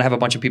there, and I'm going to have a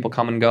bunch of people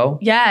come and go.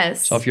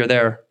 Yes. So if you're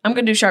there. I'm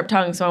going to do Sharp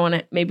Tongue, so I want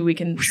to, maybe we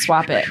can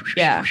swap it.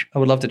 Yeah. I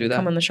would love to do that.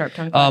 Come on the Sharp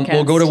Tongue podcast.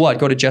 Well, go to what?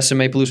 Go to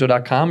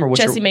JessimaePeluso.com or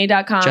what's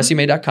Jessimae.com.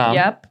 Jessimae.com.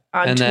 Yep.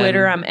 On And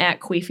Twitter, then- I'm at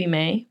Queefy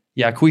May.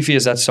 Yeah,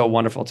 queefy that's so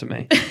wonderful to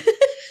me.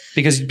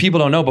 Because people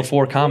don't know,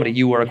 before comedy,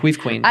 you were a queef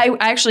queen. I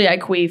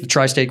queef. The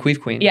tri-state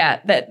queef queen. Yeah,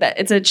 that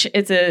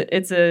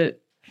it's a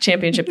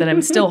championship that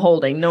I'm still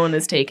holding. No one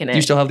has taken it. Do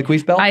you still have the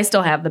queef belt? I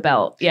still have the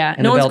belt. Yeah,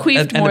 And no the one's belt,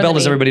 queefed and more the belt, than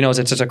as me. everybody knows,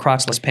 it's just a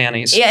crotchless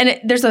panties. Yeah, and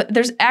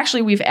there's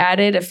actually, we've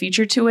added a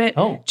feature to it.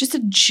 Oh. Just a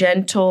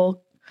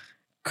gentle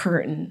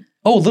curtain.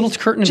 Oh, a little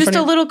curtain in Just front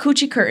a of little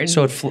coochie curtain.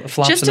 So it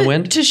flops just in the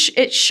wind?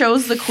 it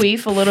shows the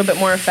queef a little bit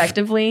more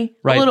effectively.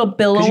 Right. A little 'Cause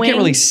billowing. you can't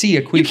really see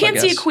a queef, You can't I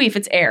see a guess. queef.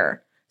 It's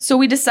air. So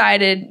we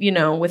decided,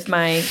 with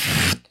my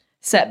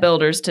set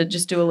builders, to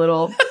just do a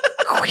little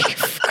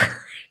queef curtain.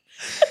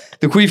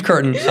 The queef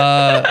curtain.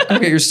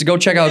 Go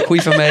check out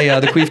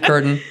Queefame, the queef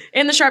curtain.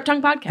 And the Sharp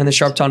Tongue podcast. And the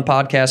Sharp Tongue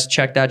podcast.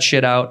 Check that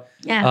shit out.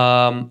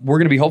 Yeah. We're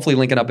going to be hopefully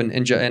linking up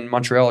in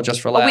Montreal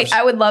just for laughs. Wait,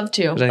 I would love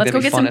to. 'Cause I think Let's that'd go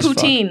be get fun some as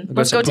fuck. poutine. We'll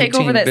Let's go some take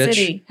over poutine, that bitch.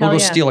 city. We'll Hell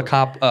go yeah. steal a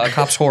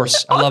cop's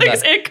horse. I love They that.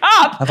 say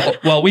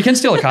cop. Well, we can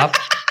steal a cop.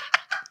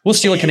 We'll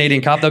steal a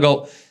Canadian cop. They'll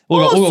go,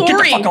 we'll go, get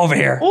the fuck over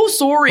here. Oh,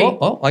 sorry.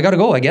 Oh, I got to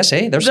go, I guess.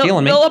 Hey, they're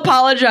stealing me. They'll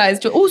apologize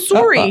to. Oh,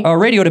 sorry.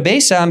 Radio to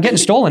base, I'm getting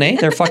stolen, eh?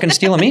 They're fucking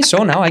stealing me.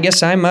 So now I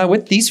guess I'm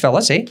with these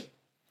fellas, eh?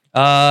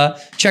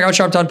 Check out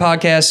Sharp Tongue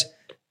Podcast.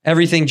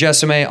 Everything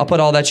Jessimae. I'll put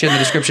all that shit in the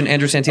description.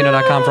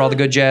 AndrewSantino.com for all the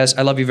good jazz.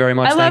 I love you very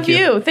much. I love Thank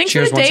you. Thanks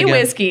Cheers for the once day again.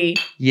 whiskey.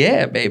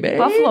 Yeah, baby.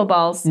 Buffalo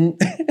balls.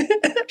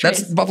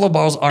 That's Buffalo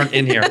balls aren't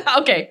in here.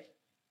 Okay.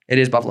 It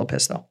is Buffalo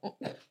piss though.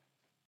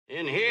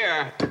 In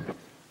here,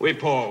 we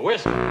pour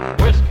whisk, whisk,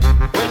 whisk,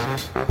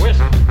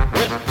 whisk,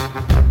 whisk.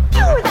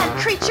 You were that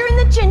creature in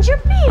the ginger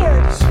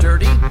beard.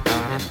 Sturdy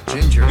and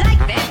ginger. Like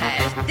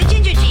vampires,